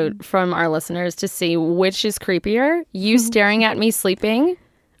a vote from our listeners to see which is creepier. You staring at me sleeping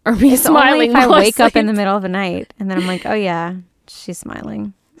or me It's smiling only if I while wake up in sleep. the middle of the night and then I'm like, oh yeah, she's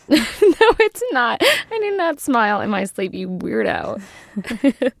smiling. No, it's not. I do not smile in my sleep, you weirdo.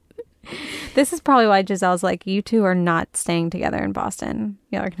 This is probably why Giselle's like, you two are not staying together in Boston.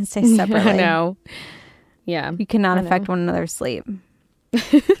 Y'all are going to stay separately. I know. Yeah. You cannot affect one another's sleep.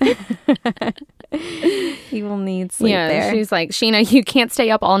 You will need sleep there. She's like, Sheena, you can't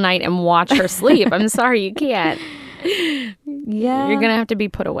stay up all night and watch her sleep. I'm sorry, you can't. Yeah. You're gonna have to be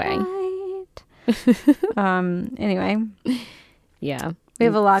put away. Right. Anyway, Yeah. we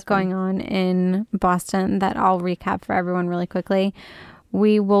have a lot going on in Boston that I'll recap for everyone really quickly.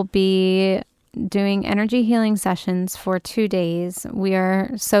 We will be doing energy healing sessions for 2 days. We are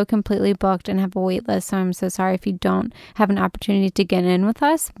so completely booked and have a wait list, so I'm so sorry if you don't have an opportunity to get in with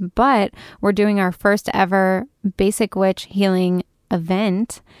us, but we're doing our first ever Basic Witch healing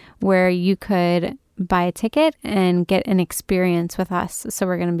event where you could buy a ticket and get an experience with us. So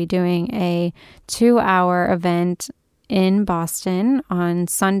we're going to be doing a 2-hour event in Boston on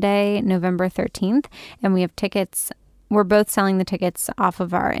Sunday, November 13th, and we have tickets. We're both selling the tickets off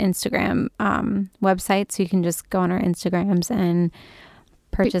of our Instagram website, so you can just go on our Instagrams and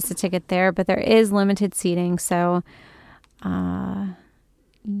purchase a ticket there. But there is limited seating, so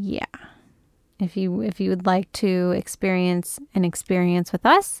yeah. if you would like to experience an experience with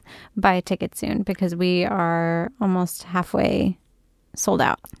us, buy a ticket soon because we are almost halfway sold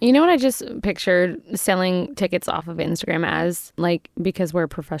out. You know what I just pictured selling tickets off of Instagram as, like, because we're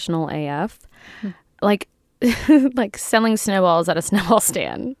professional AF, like like selling snowballs at a snowball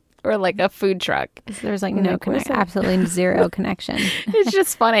stand or like a food truck. There's like no absolutely zero connection. It's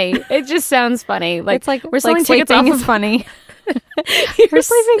just funny. It just sounds funny. Like, it's like we're selling like tickets off is of funny. We're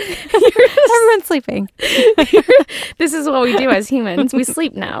sleeping. Everyone's sleeping. This is what we do as humans. We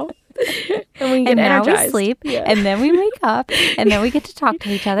sleep now. And we get energized. Now we sleep, and then we wake up, and then we get to talk to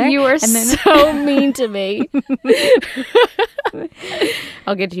each other. You are so mean to me.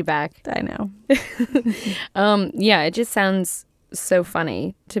 I'll get you back. I know. Yeah, it just sounds so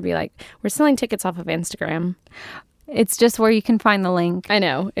funny to be like, we're selling tickets off of Instagram. It's just where you can find the link. I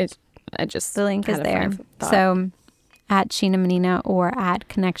know. The link is there. So at Sheena Menina or at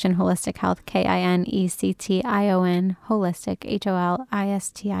Connection Holistic Health, KINECTION Holistic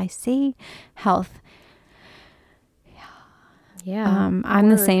HOLISTIC Health. Yeah. I'm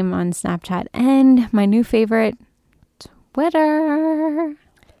the same on Snapchat and my new favorite, Twitter.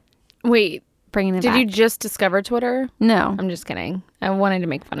 Wait, bringing it back. Did you just discover Twitter? No, I'm just kidding. I wanted to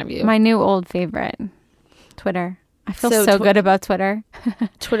make fun of you. My new old favorite, Twitter. I feel so good about Twitter.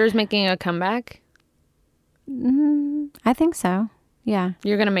 Twitter's making a comeback? I think so. Yeah.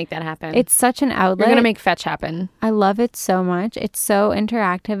 You're going to make that happen. It's such an outlet. You're going to make fetch happen. I love it so much. It's so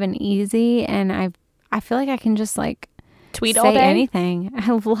interactive and easy. And I feel like I can just like tweet say all day. Anything.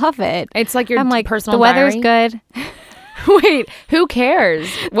 I love it. It's like your personal the diary. Weather's good. Wait, who cares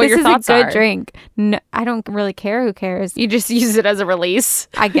what your thoughts are? This is a good drink. No, I don't really care who cares. You just use it as a release.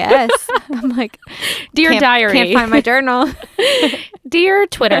 I guess. I'm like, dear diary. Can't find my journal. Dear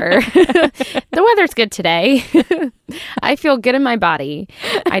Twitter, the weather's good today. I feel good in my body.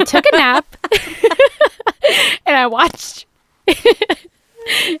 I took a nap and I watched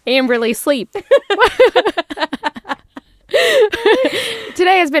Amberly sleep.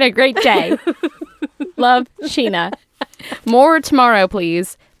 Today has been a great day. Love, Sheena. More tomorrow,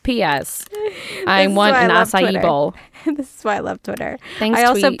 please. P.S. I want an acai bowl. This is why I love Twitter. Thanks, I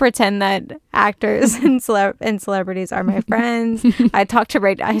also pretend that actors and celebrities are my friends. I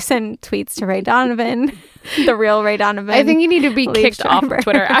send tweets to Ray Donovan, the real Ray Donovan. I think you need to be kicked off of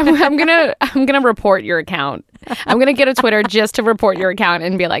Twitter. I'm gonna report your account. I'm gonna get a Twitter just to report your account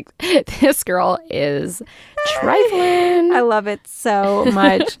and be like, this girl is trifling. I love it so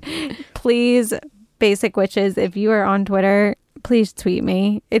much. Please, Basic Witches, if you are on Twitter, please tweet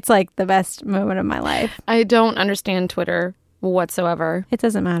me. It's like the best moment of my life. I don't understand Twitter whatsoever. It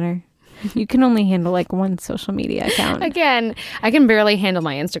doesn't matter. You can only handle like one social media account. Again, I can barely handle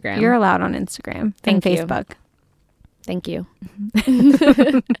my Instagram. You're allowed on Instagram and Facebook. Thank you.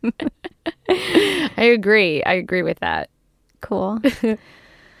 I agree. I agree with that. Cool.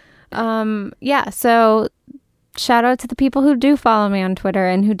 Yeah, so shout out to the people who do follow me on Twitter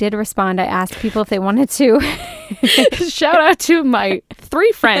and who did respond. I asked people if they wanted to. Shout out to my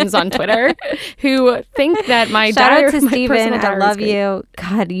 3 friends on Twitter who think that my shout diary, out to Steven. I love great. You.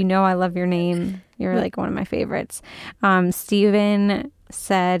 God, you know I love your name. You're like one of my favorites. Steven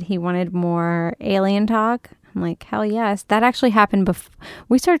said he wanted more alien talk. I'm like, hell yes. That actually happened before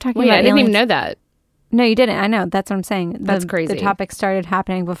we started talking about aliens. I didn't even know that. No, you didn't. I know. That's what I'm saying. That's crazy. The topic started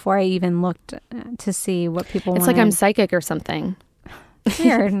happening before I even looked to see what people wanted. It's like I'm psychic or something.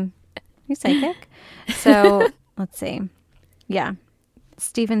 Weird. You psychic? So, let's see. Yeah.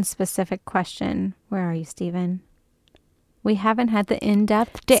 Steven's specific question. Where are you, Steven? We haven't had the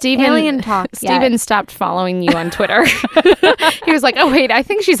in-depth alien talk yet. Steven stopped following you on Twitter. He was like, oh, wait, I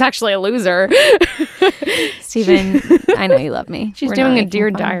think she's actually a loser. Steven, I know you love me. She's doing a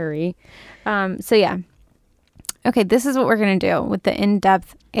Dear Diary. So yeah. Okay, this is what we're going to do with the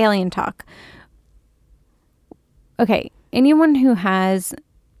in-depth alien talk. Okay, anyone who has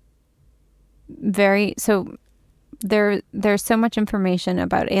there's so much information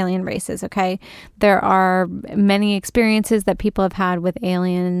about alien races, okay? There are many experiences that people have had with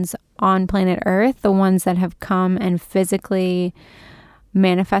aliens on planet Earth, the ones that have come and physically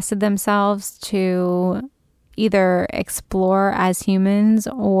manifested themselves to either explore as humans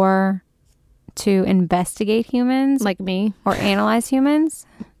or to investigate humans. Like me. Or analyze humans.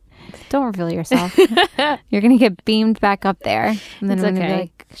 Don't reveal yourself. You're going to get beamed back up there. And then I'm going to be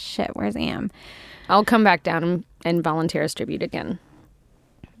like, shit, where's Am? I'll come back down and volunteer as tribute again.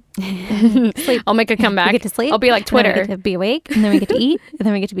 Sleep. I'll make a comeback. We get to sleep. I'll be like Twitter. And then we get to be awake. And then we get to eat. And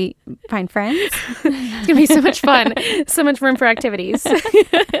then we get to find friends. It's going to be so much fun. So much room for activities.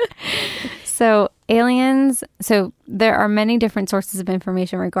 So aliens, so there are many different sources of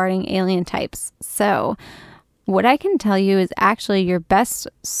information regarding alien types. So what I can tell you is actually your best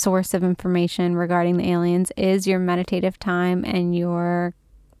source of information regarding the aliens is your meditative time and your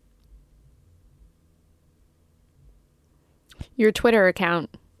Twitter account.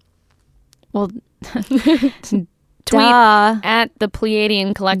 Well, tweet duh. at the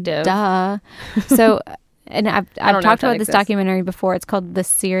Pleiadian Collective. Duh. So, and I've talked about this exists. documentary before. It's called The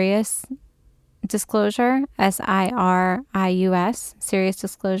Sirius Disclosure, SIRIUS, Sirius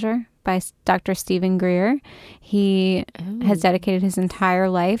Disclosure, by Dr. Stephen Greer. He has dedicated his entire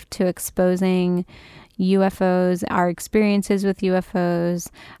life to exposing UFOs, our experiences with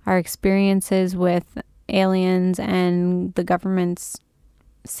UFOs, our experiences with aliens, and the government's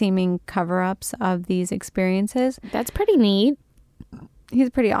seeming cover-ups of these experiences. That's pretty neat. He's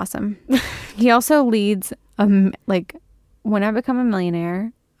pretty awesome. He also leads, like, when I become a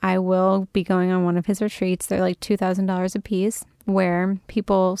millionaire, I will be going on one of his retreats. They're like $2,000 a piece, where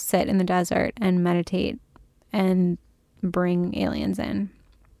people sit in the desert and meditate and bring aliens in.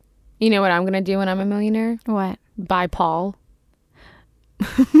 You know what I'm going to do when I'm a millionaire? What? Buy Paul.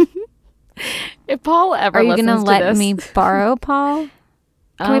 If Paul ever Are you listens going to let this, me borrow Paul?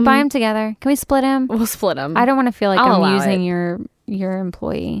 Can we buy him together? Can we split him? We'll split him. I don't want to feel like I'll I'm allow using it. your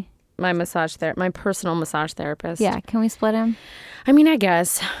employee. My personal massage therapist. Yeah, can we split him? I mean, I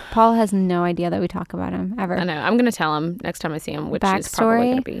guess. Paul has no idea that we talk about him ever. I know. I'm going to tell him next time I see him, which is probably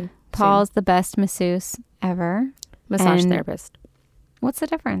going to be Paul's the best masseuse ever. massage and therapist. What's the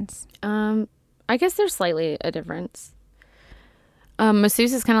difference? I guess there's slightly a difference.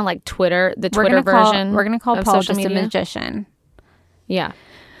 Masseuse is kind of like Twitter, the Twitter version. We're going to call of Paul social just media. a magician. Yeah.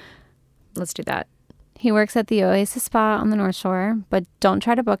 Let's do that. He works at the Oasis Spa on the North Shore, but don't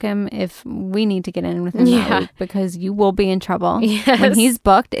try to book him if we need to get in with him that week, because you will be in trouble. Yes. When he's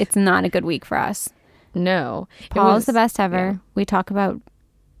booked, it's not a good week for us. No. Paul is the best ever. yeah. We talk about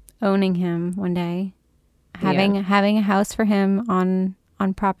owning him one day, having a house for him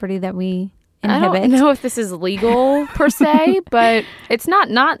on property that we inhibit. I don't know if this is legal per se, but it's not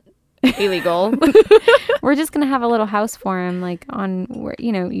illegal. We're just gonna have a little house for him, like on where,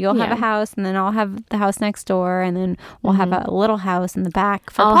 you know, you'll have a house, and then I'll have the house next door, and then we'll have a little house in the back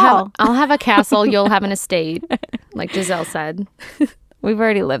for Paul. I'll have a castle. You'll have an estate, like Giselle said. We've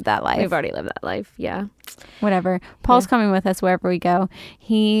already lived that life. We've already lived that life. Yeah. Whatever. Paul's coming with us wherever we go.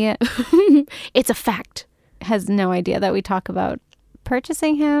 He It's a fact. has no idea that we talk about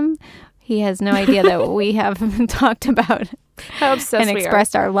purchasing him. He has no idea that we have talked about How obsessed and we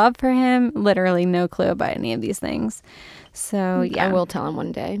expressed our love for him. Literally no clue about any of these things. So yeah. I will tell him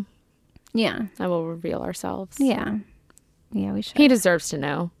one day. Yeah. I will reveal ourselves. Yeah. Yeah, we should. He deserves to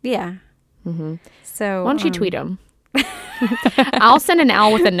know. Yeah. Mm-hmm. So Why don't you tweet him? I'll send an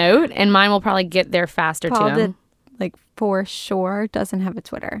owl with a note, and mine will probably get there faster Paul to him. did, like, for sure doesn't have a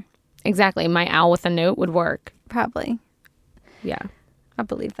Twitter. Exactly. My owl with a note would work. Probably. Yeah. I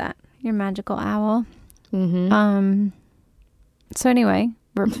believe that. Your magical owl. Mm-hmm. So anyway,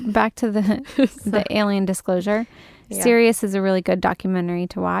 we're back to the alien disclosure. Yeah. Sirius is a really good documentary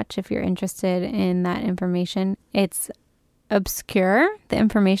to watch if you're interested in that information. It's obscure. The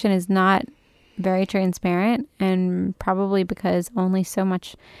information is not very transparent, and probably because only so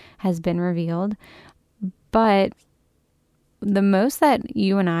much has been revealed. But the most that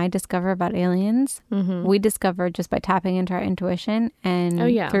you and I discover about aliens, we discover just by tapping into our intuition and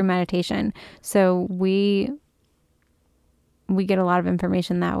through meditation. So we get a lot of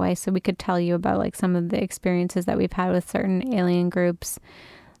information that way. So we could tell you about like some of the experiences that we've had with certain alien groups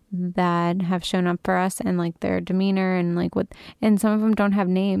that have shown up for us, and like their demeanor, and like what, and some of them don't have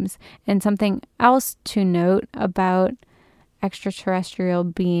names. And something else to note about extraterrestrial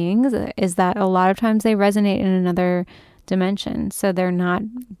beings is that a lot of times they resonate in another dimension. So they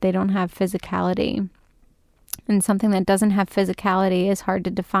don't have physicality. And something that doesn't have physicality is hard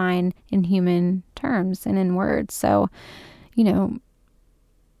to define in human terms and in words. So, you know,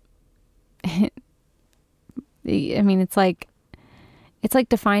 I mean, it's like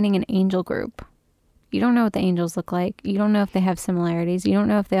defining an angel group. You don't know what the angels look like. You don't know if they have similarities. You don't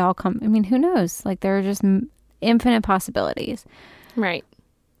know if they all come. I mean, who knows? Like, there are just infinite possibilities. Right.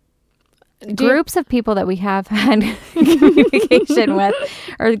 Groups of people that we have had communication with,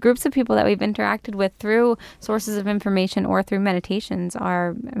 or groups of people that we've interacted with through sources of information or through meditations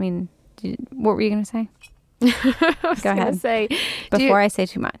are, I mean, what were you going to say? Go ahead. Before I say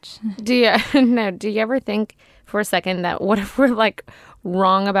too much. Do you ever think for a second that what if we're like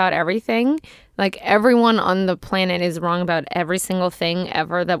wrong about everything. Like everyone on the planet is wrong about every single thing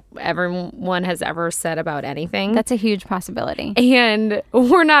ever that everyone has ever said about anything. That's a huge possibility. And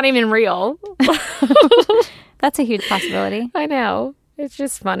we're not even real. That's a huge possibility. I know. It's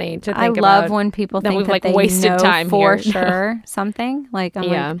just funny to think I about. love when people think we've that like they wasted know time for here. sure something. Like, I'm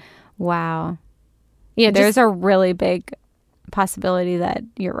like, wow. Yeah, There's a really big possibility that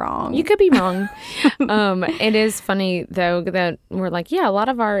you're wrong. You could be wrong. It is funny though that we're like, yeah,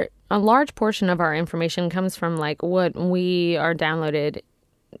 a large portion of our information comes from like what we are downloaded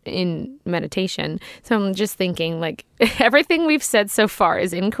in meditation. So I'm just thinking like everything we've said so far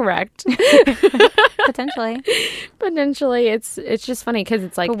is incorrect. Potentially. Potentially, it's just funny because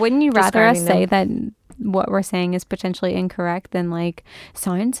it's like. But wouldn't you rather us say them. that what we're saying is potentially incorrect than like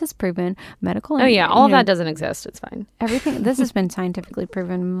science has proven medical? Oh yeah, all of that doesn't exist. It's fine. Everything. This has been scientifically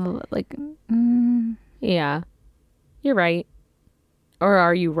proven. Like, yeah, you're right. Or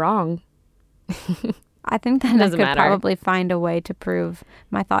are you wrong? I think that I could matter. probably find a way to prove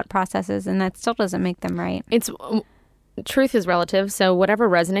my thought processes, and that still doesn't make them right. Truth is relative, so whatever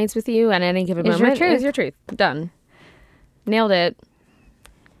resonates with you at any given moment is your truth. Done. Nailed it.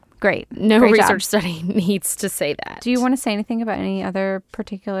 Great. No Great research job. study needs to say that. Do you want to say anything about any other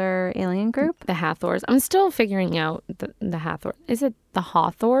particular alien group? The Hathors. I'm still figuring out the Hathor. Is it the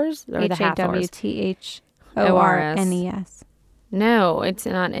Hathors or the Hathors? HAWTHORNES. No, it's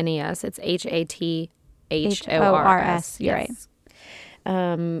not NES. It's HATHORS. You're right.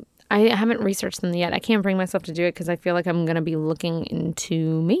 I haven't researched them yet. I can't bring myself to do it because I feel like I'm going to be looking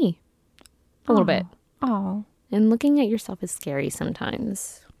into me a little bit. Oh. And looking at yourself is scary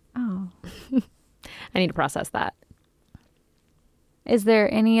sometimes. Oh. I need to process that. Is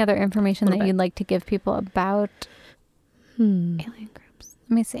there any other information that you'd like to give people about alien groups?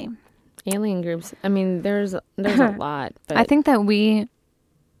 Let me see. Alien groups. I mean, there's a lot. But I think that we've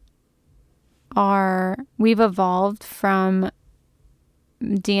evolved from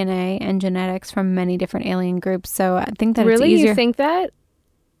DNA and genetics from many different alien groups. So I think that really, it's easier. You think that?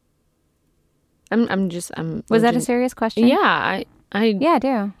 Was that a serious question? Yeah, yeah, I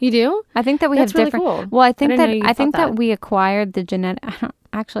do. You do? I think that we That's have different. Really cool. Well, I think that that we acquired the genetic.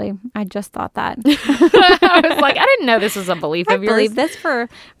 I just thought that. I was like, I didn't know this was a belief of yours. I believe this for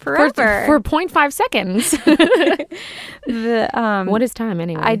forever. For 0.5 seconds. What is time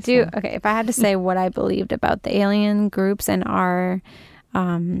anyway? I do. Okay, if I had to say what I believed about the alien groups and our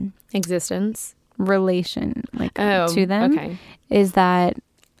existence relation to them, is that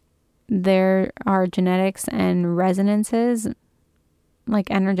there are genetics and resonances, like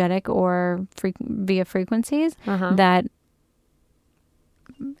energetic or via frequencies, that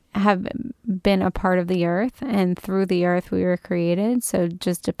have been a part of the earth, and through the earth we were created. So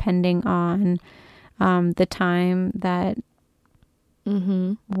just depending on the time that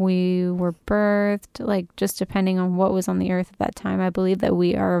we were birthed, like just depending on what was on the earth at that time, I believe that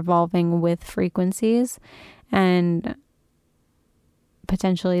we are evolving with frequencies, and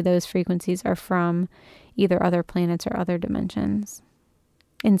potentially those frequencies are from either other planets or other dimensions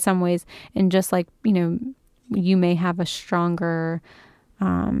in some ways. And just like, you may have a stronger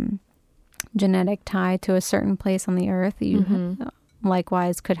genetic tie to a certain place on the earth, you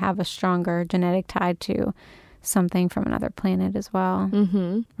likewise could have a stronger genetic tie to something from another planet as well,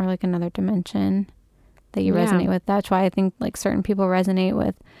 or like another dimension that you resonate with. That's why I think like certain people resonate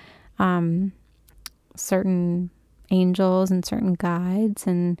with certain angels and certain guides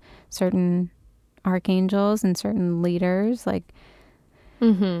and certain archangels and certain leaders. Like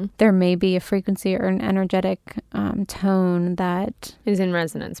there may be a frequency or an energetic tone that is in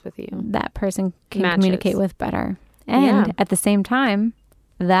resonance with you, that person can communicate with better. And at the same time,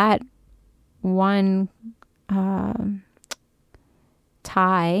 that one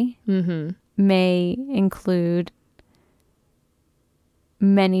tie may include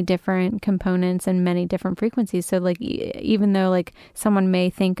many different components and many different frequencies. So like even though like someone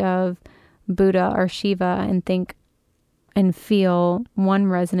may think of Buddha or Shiva and think and feel one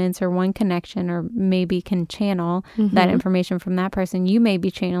resonance or one connection, or maybe can channel that information from that person, you may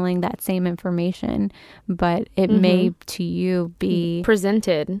be channeling that same information, but it may to you be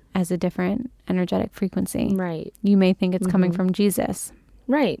presented as a different energetic frequency. Right. You may think it's coming from Jesus.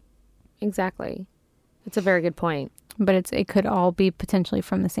 Right. Exactly. That's a very good point. But it could all be potentially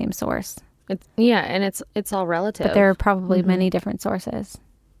from the same source. And it's all relative. But there are probably many different sources.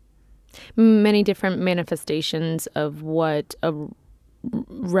 Many different manifestations of what a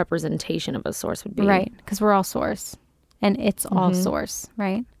representation of a source would be. Right, because we're all source. And it's all source,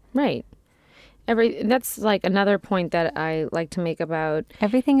 right? Right. That's like another point that I like to make about...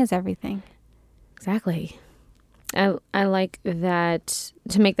 Everything is everything. Exactly. I like that,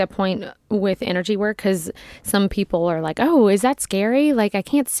 to make that point with energy work, because some people are like, oh, is that scary? Like, I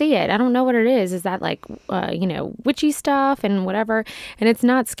can't see it. I don't know what it is. Is that like, witchy stuff and whatever? And it's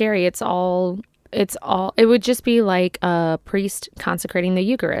not scary. It would just be like a priest consecrating the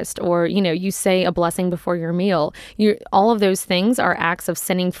Eucharist, or, you say a blessing before your meal. All of those things are acts of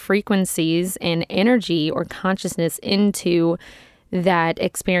sending frequencies and energy or consciousness into that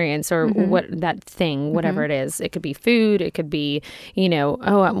experience, or what that thing, whatever it is. It could be food. It could be,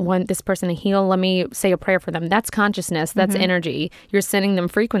 I want this person to heal. Let me say a prayer for them. That's consciousness. That's energy. You're sending them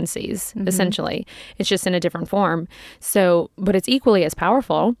frequencies, essentially. It's just in a different form. So, but it's equally as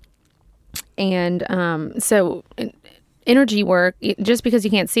powerful. And so energy work, just because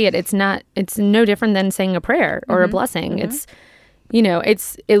you can't see it, it's no different than saying a prayer or a blessing. It's,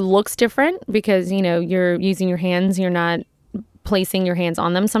 it looks different because, you're using your hands. You're not placing your hands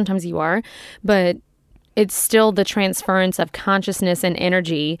on them. Sometimes you are, but it's still the transference of consciousness and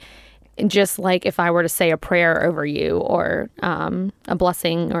energy, just like if I were to say a prayer over you, or a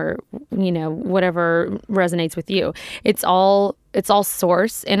blessing, or whatever resonates with you. It's all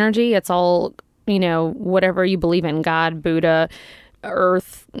source energy. It's all, whatever you believe in: God, Buddha,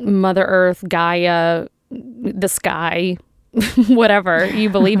 Earth, Mother Earth, Gaia, the sky, whatever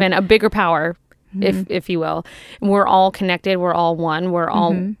you believe in, a bigger power, if you will. We're all connected. We're all one. We're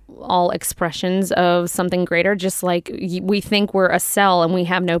all expressions of something greater, just like we think we're a cell and we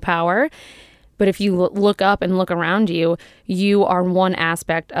have no power. But if you look up and look around you, you are one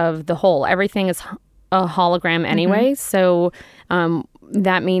aspect of the whole. Everything is a hologram anyway. So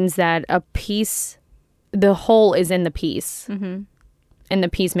that means that the whole is in the piece. And the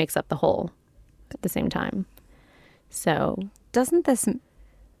piece makes up the whole at the same time. So doesn't this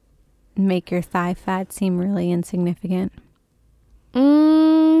make your thigh fat seem really insignificant?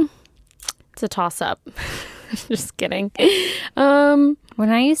 It's a toss-up. Just kidding. When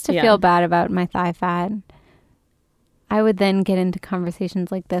I used to feel bad about my thigh fat, I would then get into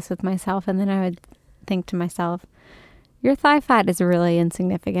conversations like this with myself, and then I would think to myself, your thigh fat is really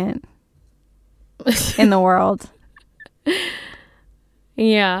insignificant in the world.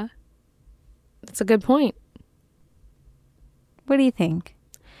 Yeah. That's a good point. What do you think?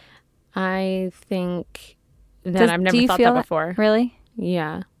 I think that I've never thought that before. Really?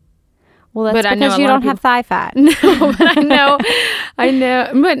 Yeah. Well, that's because you don't have thigh fat. No, but I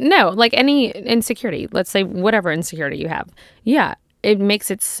know. But no, like any insecurity, let's say whatever insecurity you have. Yeah, it makes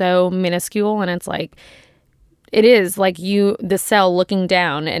it so minuscule, and it's like, it is like the cell looking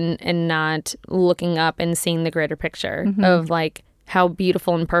down and not looking up and seeing the greater picture of like how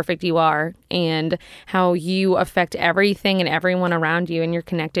beautiful and perfect you are, and how you affect everything and everyone around you, and you're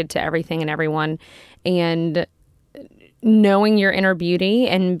connected to everything and everyone. And knowing your inner beauty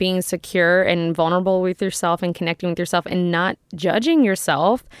and being secure and vulnerable with yourself and connecting with yourself and not judging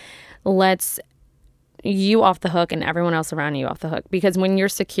yourself lets you off the hook and everyone else around you off the hook. Because when you're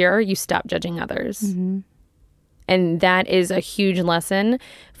secure, you stop judging others. And that is a huge lesson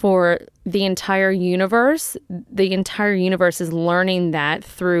for the entire universe. The entire universe is learning that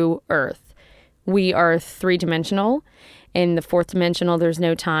through Earth. We are 3-dimensional. In the 4th dimensional, there's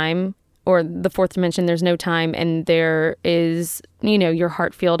no time. Or the 4th dimension, there's no time. And there is, your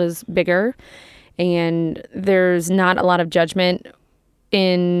heart field is bigger. And there's not a lot of judgment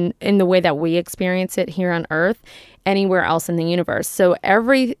in the way that we experience it here on Earth anywhere else in the universe. So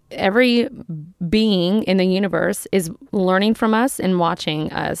every being in the universe is learning from us and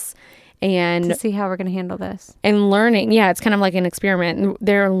watching us, and to see how we're going to handle this and learning. Yeah, it's kind of like an experiment.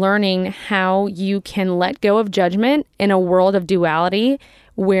 They're learning how you can let go of judgment in a world of duality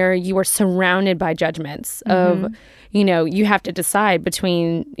where you are surrounded by judgments of, you have to decide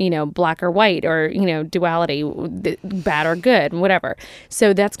between, black or white, or, duality, bad or good, whatever.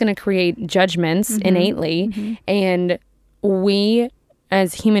 So that's going to create judgments innately. And we,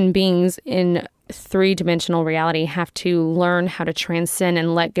 as human beings in 3-dimensional reality, have to learn how to transcend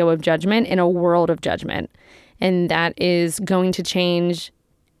and let go of judgment in a world of judgment. And that is going to change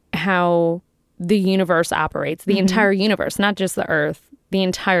how the universe operates, the entire universe, not just the Earth, the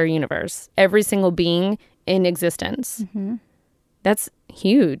entire universe, every single being in existence. That's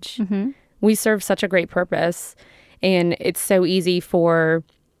huge. We serve such a great purpose, and it's so easy for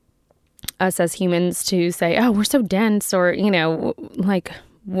us as humans to say, oh, we're so dense, or, like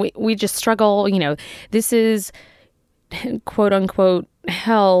we just struggle, this is quote unquote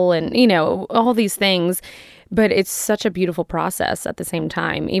hell, and, all these things. But it's such a beautiful process at the same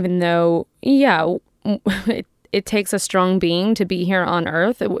time, even though, it takes a strong being to be here on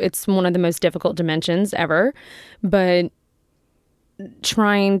Earth. It's one of the most difficult dimensions ever. But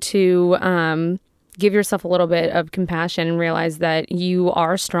trying to give yourself a little bit of compassion and realize that you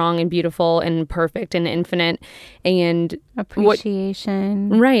are strong and beautiful and perfect and infinite, and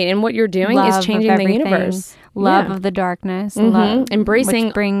appreciation. Right. And what you're doing is changing the universe. Love of the darkness. Love, embracing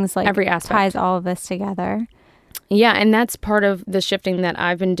which brings like every aspect. Ties all of this together. Yeah. And that's part of the shifting that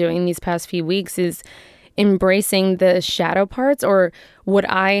I've been doing these past few weeks is embracing the shadow parts, or what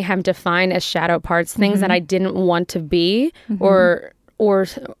I have defined as shadow parts, things that I didn't want to be, or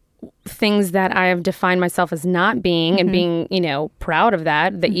things that I have defined myself as not being, and being, proud of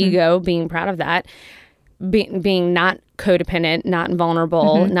that, the ego, being proud of that, being not codependent, not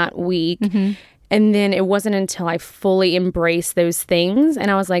vulnerable, not weak. And then it wasn't until I fully embraced those things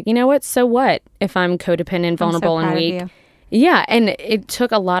and I was like, you know what? So what if I'm codependent, vulnerable, and weak? Yeah. And it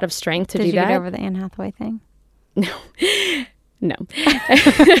took a lot of strength to do that. Did you get over the Anne Hathaway thing? No.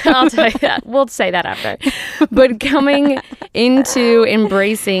 I'll tell you that. We'll say that after. But coming into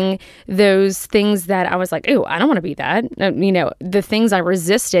embracing those things that I was like, ooh, I don't want to be that. The things I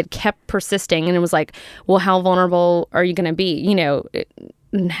resisted kept persisting. And it was like, well, how vulnerable are you going to be?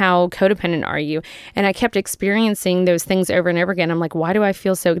 How codependent are you? And I kept experiencing those things over and over again. I'm like, why do I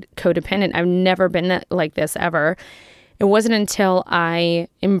feel so codependent? I've never been like this ever. It wasn't until I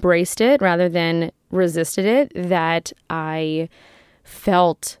embraced it rather than resisted it that I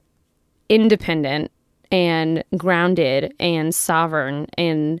felt independent and grounded and sovereign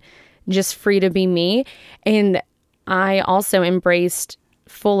and just free to be me. And I also embraced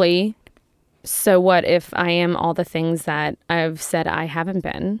fully, so what if I am all the things that I've said I haven't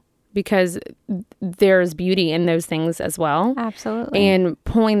been? Because there's beauty in those things as well. Absolutely. And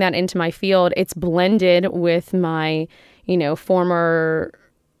pulling that into my field, it's blended with my, former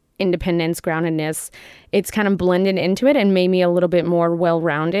independence, groundedness. It's kind of blended into it and made me a little bit more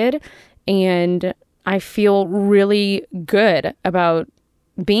well-rounded. And I feel really good about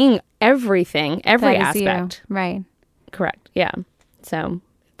being everything, every aspect. You. Right. Correct. Yeah. So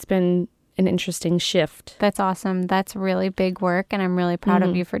it's been an interesting shift. That's awesome. That's really big work, and I'm really proud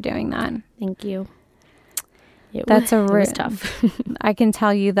of you for doing that. Thank you. It was tough. I can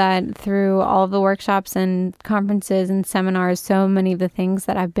tell you that through all of the workshops and conferences and seminars, so many of the things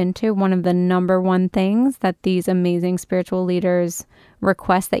that I've been to, one of the number one things that these amazing spiritual leaders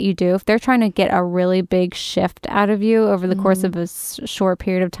request that you do, if they're trying to get a really big shift out of you over the course of a short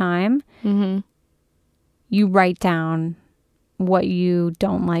period of time, you write down what you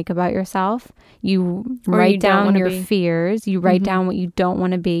don't like about yourself. You write down your fears. You write down what you don't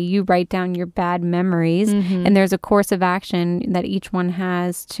want to be. You write down your bad memories. And there's a course of action that each one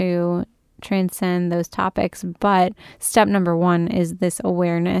has to transcend those topics. But step number one is this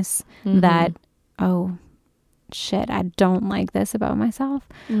awareness that, oh, shit, I don't like this about myself.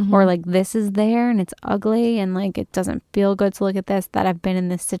 Or like this is there and it's ugly and like it doesn't feel good to look at this, that I've been in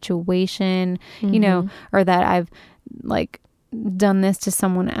this situation, or that I've like done this to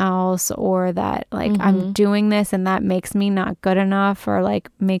someone else, or that like I'm doing this and that makes me not good enough, or like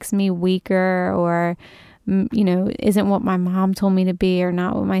makes me weaker, or isn't what my mom told me to be, or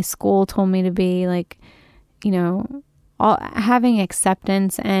not what my school told me to be. Like, all having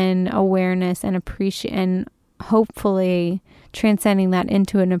acceptance and awareness and appreciate, and hopefully transcending that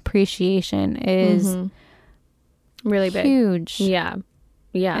into an appreciation is really big, huge. Yeah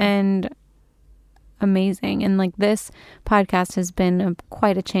And amazing. And like this podcast has been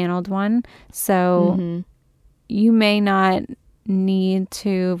quite a channeled one, so you may not need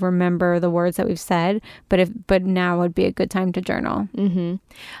to remember the words that we've said, but now would be a good time to journal.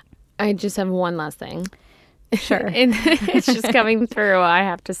 I just have one last thing. Sure. And it's just coming through. I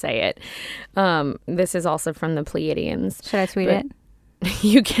have to say it. This is also from the Pleiadians. Should I tweet it?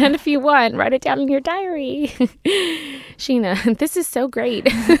 You can if you want. Write it down in your diary. Sheena, this is so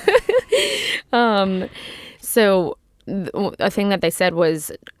great. So a thing that they said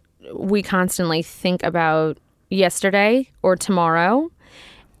was, we constantly think about yesterday or tomorrow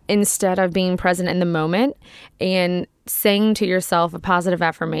instead of being present in the moment, and saying to yourself a positive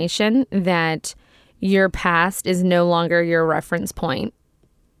affirmation that your past is no longer your reference point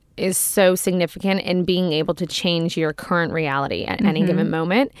is so significant in being able to change your current reality at any given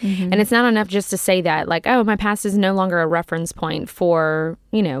moment. And it's not enough just to say that, like, oh, my past is no longer a reference point for,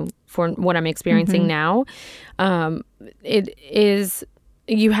 for what I'm experiencing now. It is,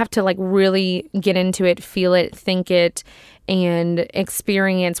 you have to like really get into it, feel it, think it, and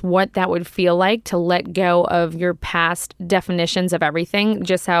experience what that would feel like to let go of your past definitions of everything,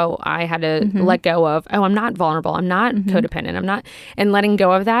 just how I had to let go of, oh, I'm not vulnerable, I'm not codependent, I'm not, and letting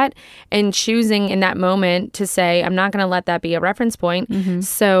go of that and choosing in that moment to say, I'm not going to let that be a reference point.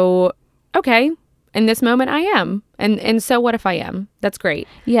 So, okay, in this moment I am. And so what if I am? That's great.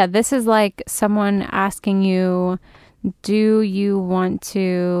 Yeah, this is like someone asking you, do you want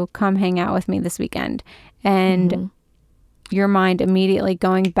to come hang out with me this weekend? And your mind immediately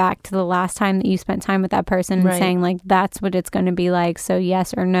going back to the last time that you spent time with that person and saying like, that's what it's going to be like. So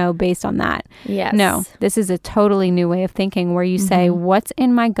yes or no based on that. Yes. No, this is a totally new way of thinking where you say, what's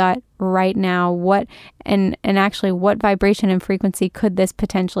in my gut right now? What, and actually what vibration and frequency could this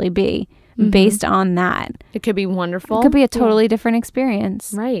potentially be based on that? It could be wonderful. It could be a totally different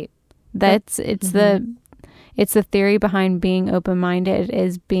experience. Right. It's the theory behind being open-minded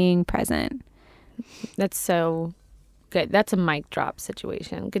is being present. That's so good. That's a mic drop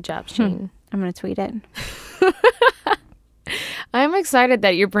situation. Good job, Shane. I'm going to tweet it. I'm excited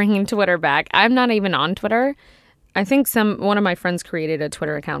that you're bringing Twitter back. I'm not even on Twitter. I think one of my friends created a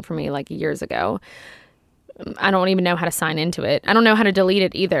Twitter account for me like years ago. I don't even know how to sign into it. I don't know how to delete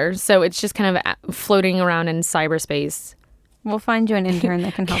it either. So it's just kind of floating around in cyberspace. We'll find you an intern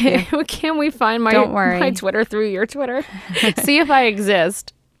that can help you. Can we find my Twitter through your Twitter? See if I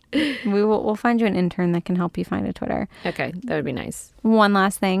exist. We'll find you an intern that can help you find a Twitter. Okay, that would be nice. One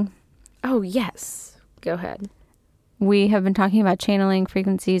last thing. Oh, yes. Go ahead. We have been talking about channeling,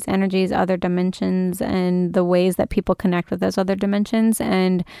 frequencies, energies, other dimensions, and the ways that people connect with those other dimensions.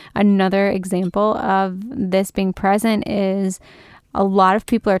 And another example of this being present is a lot of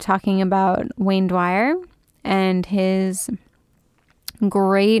people are talking about Wayne Dyer and his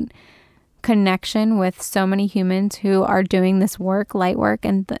great connection with so many humans who are doing this work, light work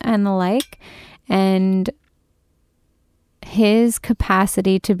and the like, and his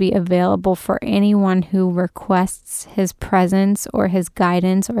capacity to be available for anyone who requests his presence or his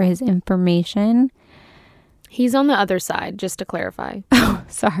guidance or his information. He's on the other side, just to clarify. Oh,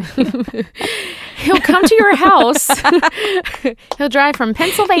 sorry. He'll come to your house. He'll drive from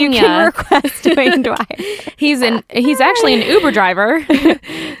Pennsylvania. You can request Wayne Dyer. He's actually an Uber driver.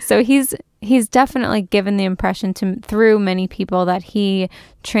 So he's definitely given the impression through many people that he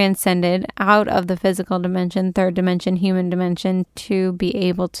transcended out of the physical dimension, third dimension, human dimension, to be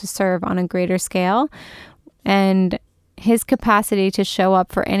able to serve on a greater scale. And his capacity to show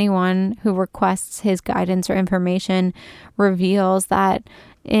up for anyone who requests his guidance or information reveals that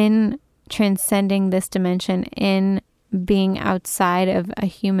in transcending this dimension, in being outside of a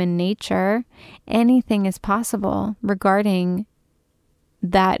human nature, anything is possible regarding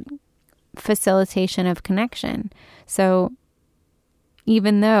that facilitation of connection. So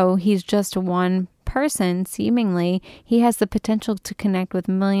even though he's just one person, seemingly, he has the potential to connect with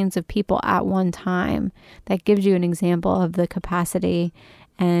millions of people at one time. That gives you an example of the capacity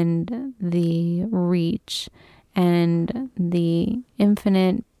and the reach and the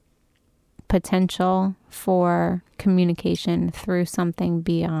infinite potential for communication through something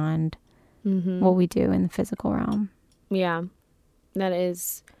beyond what we do in the physical realm. Yeah, that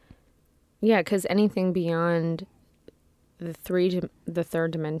is. Yeah, because anything beyond the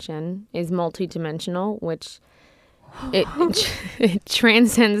third dimension is multidimensional, which it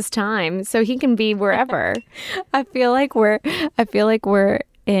transcends time, so he can be wherever. I feel like we're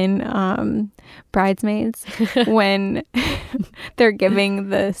in Bridesmaids when they're giving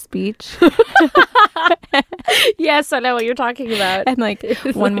the speech. Yes, I know what you're talking about. And like,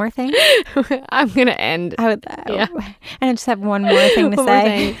 one more thing. I'm gonna end. And I just have one more thing to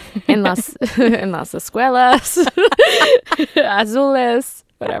say. En las escuelas azules,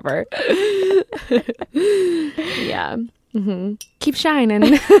 whatever. Yeah. Mm-hmm. Keep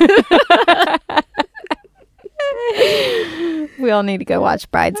shining. We all need to go watch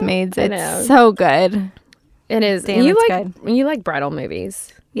Bridesmaids. It's so good. It is. Damn, you like bridal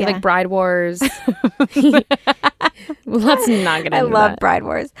movies. Yeah. You like Bride Wars. Well, let's not get into that. I love Bride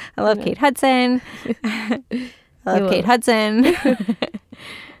Wars. I love Kate Hudson. I love Kate Hudson.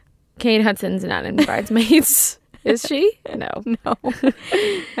 Kate Hudson's not in Bridesmaids. Is she? No.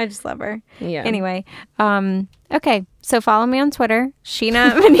 I just love her. Yeah. Anyway, okay. So follow me on Twitter,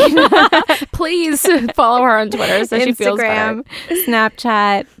 Sheena Menina. Please follow her on Twitter so she feels better. Instagram,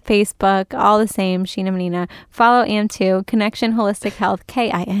 Snapchat, Facebook, all the same, Sheena Menina. Follow AM2, Connection Holistic Health,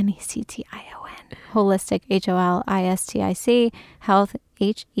 KINECTION. Holistic, HOLISTIC, Health,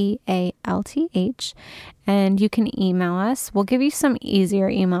 HEALTH. And you can email us. We'll give you some easier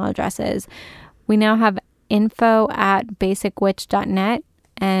email addresses. We now have info@basicwitch.net,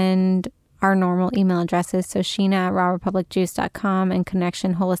 and our normal email addresses. So Sheena@rawrepublicjuice.com and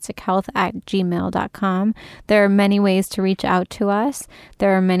connectionholistic.health@gmail.com. There are many ways to reach out to us.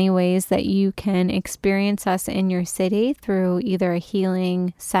 There are many ways that you can experience us in your city through either a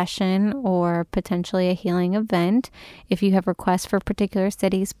healing session or potentially a healing event. If you have requests for particular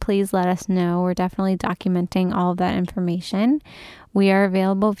cities, please let us know. We're definitely documenting all of that information. We are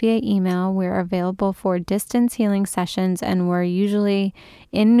available via email. We're available for distance healing sessions, and we're usually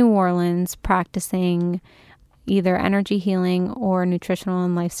in New Orleans practicing either energy healing or nutritional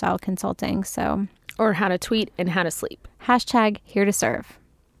and lifestyle consulting. So, or how to tweet and how to sleep. #here to serve.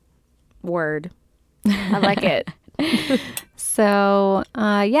 Word. I like it. So,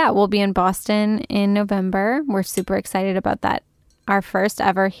 we'll be in Boston in November. We're super excited about that. Our first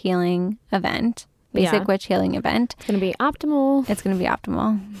ever healing event. Basic witch healing event. It's going to be optimal. It's going to be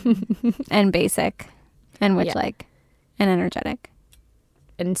optimal and basic and witch-like and energetic.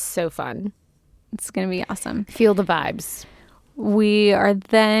 And so fun. It's going to be awesome. Feel the vibes. We are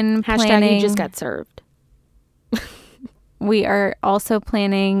then planning... you just got served. We are also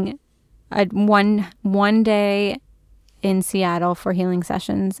planning a one day in Seattle for healing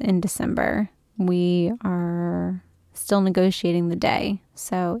sessions in December. We are still negotiating the day.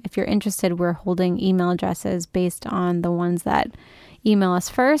 So if you're interested, we're holding email addresses based on the ones that email us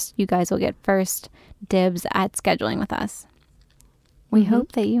first. You guys will get first dibs at scheduling with us. We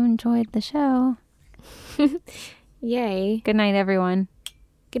hope that you enjoyed the show. Yay. Good night, everyone.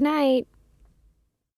 Good night.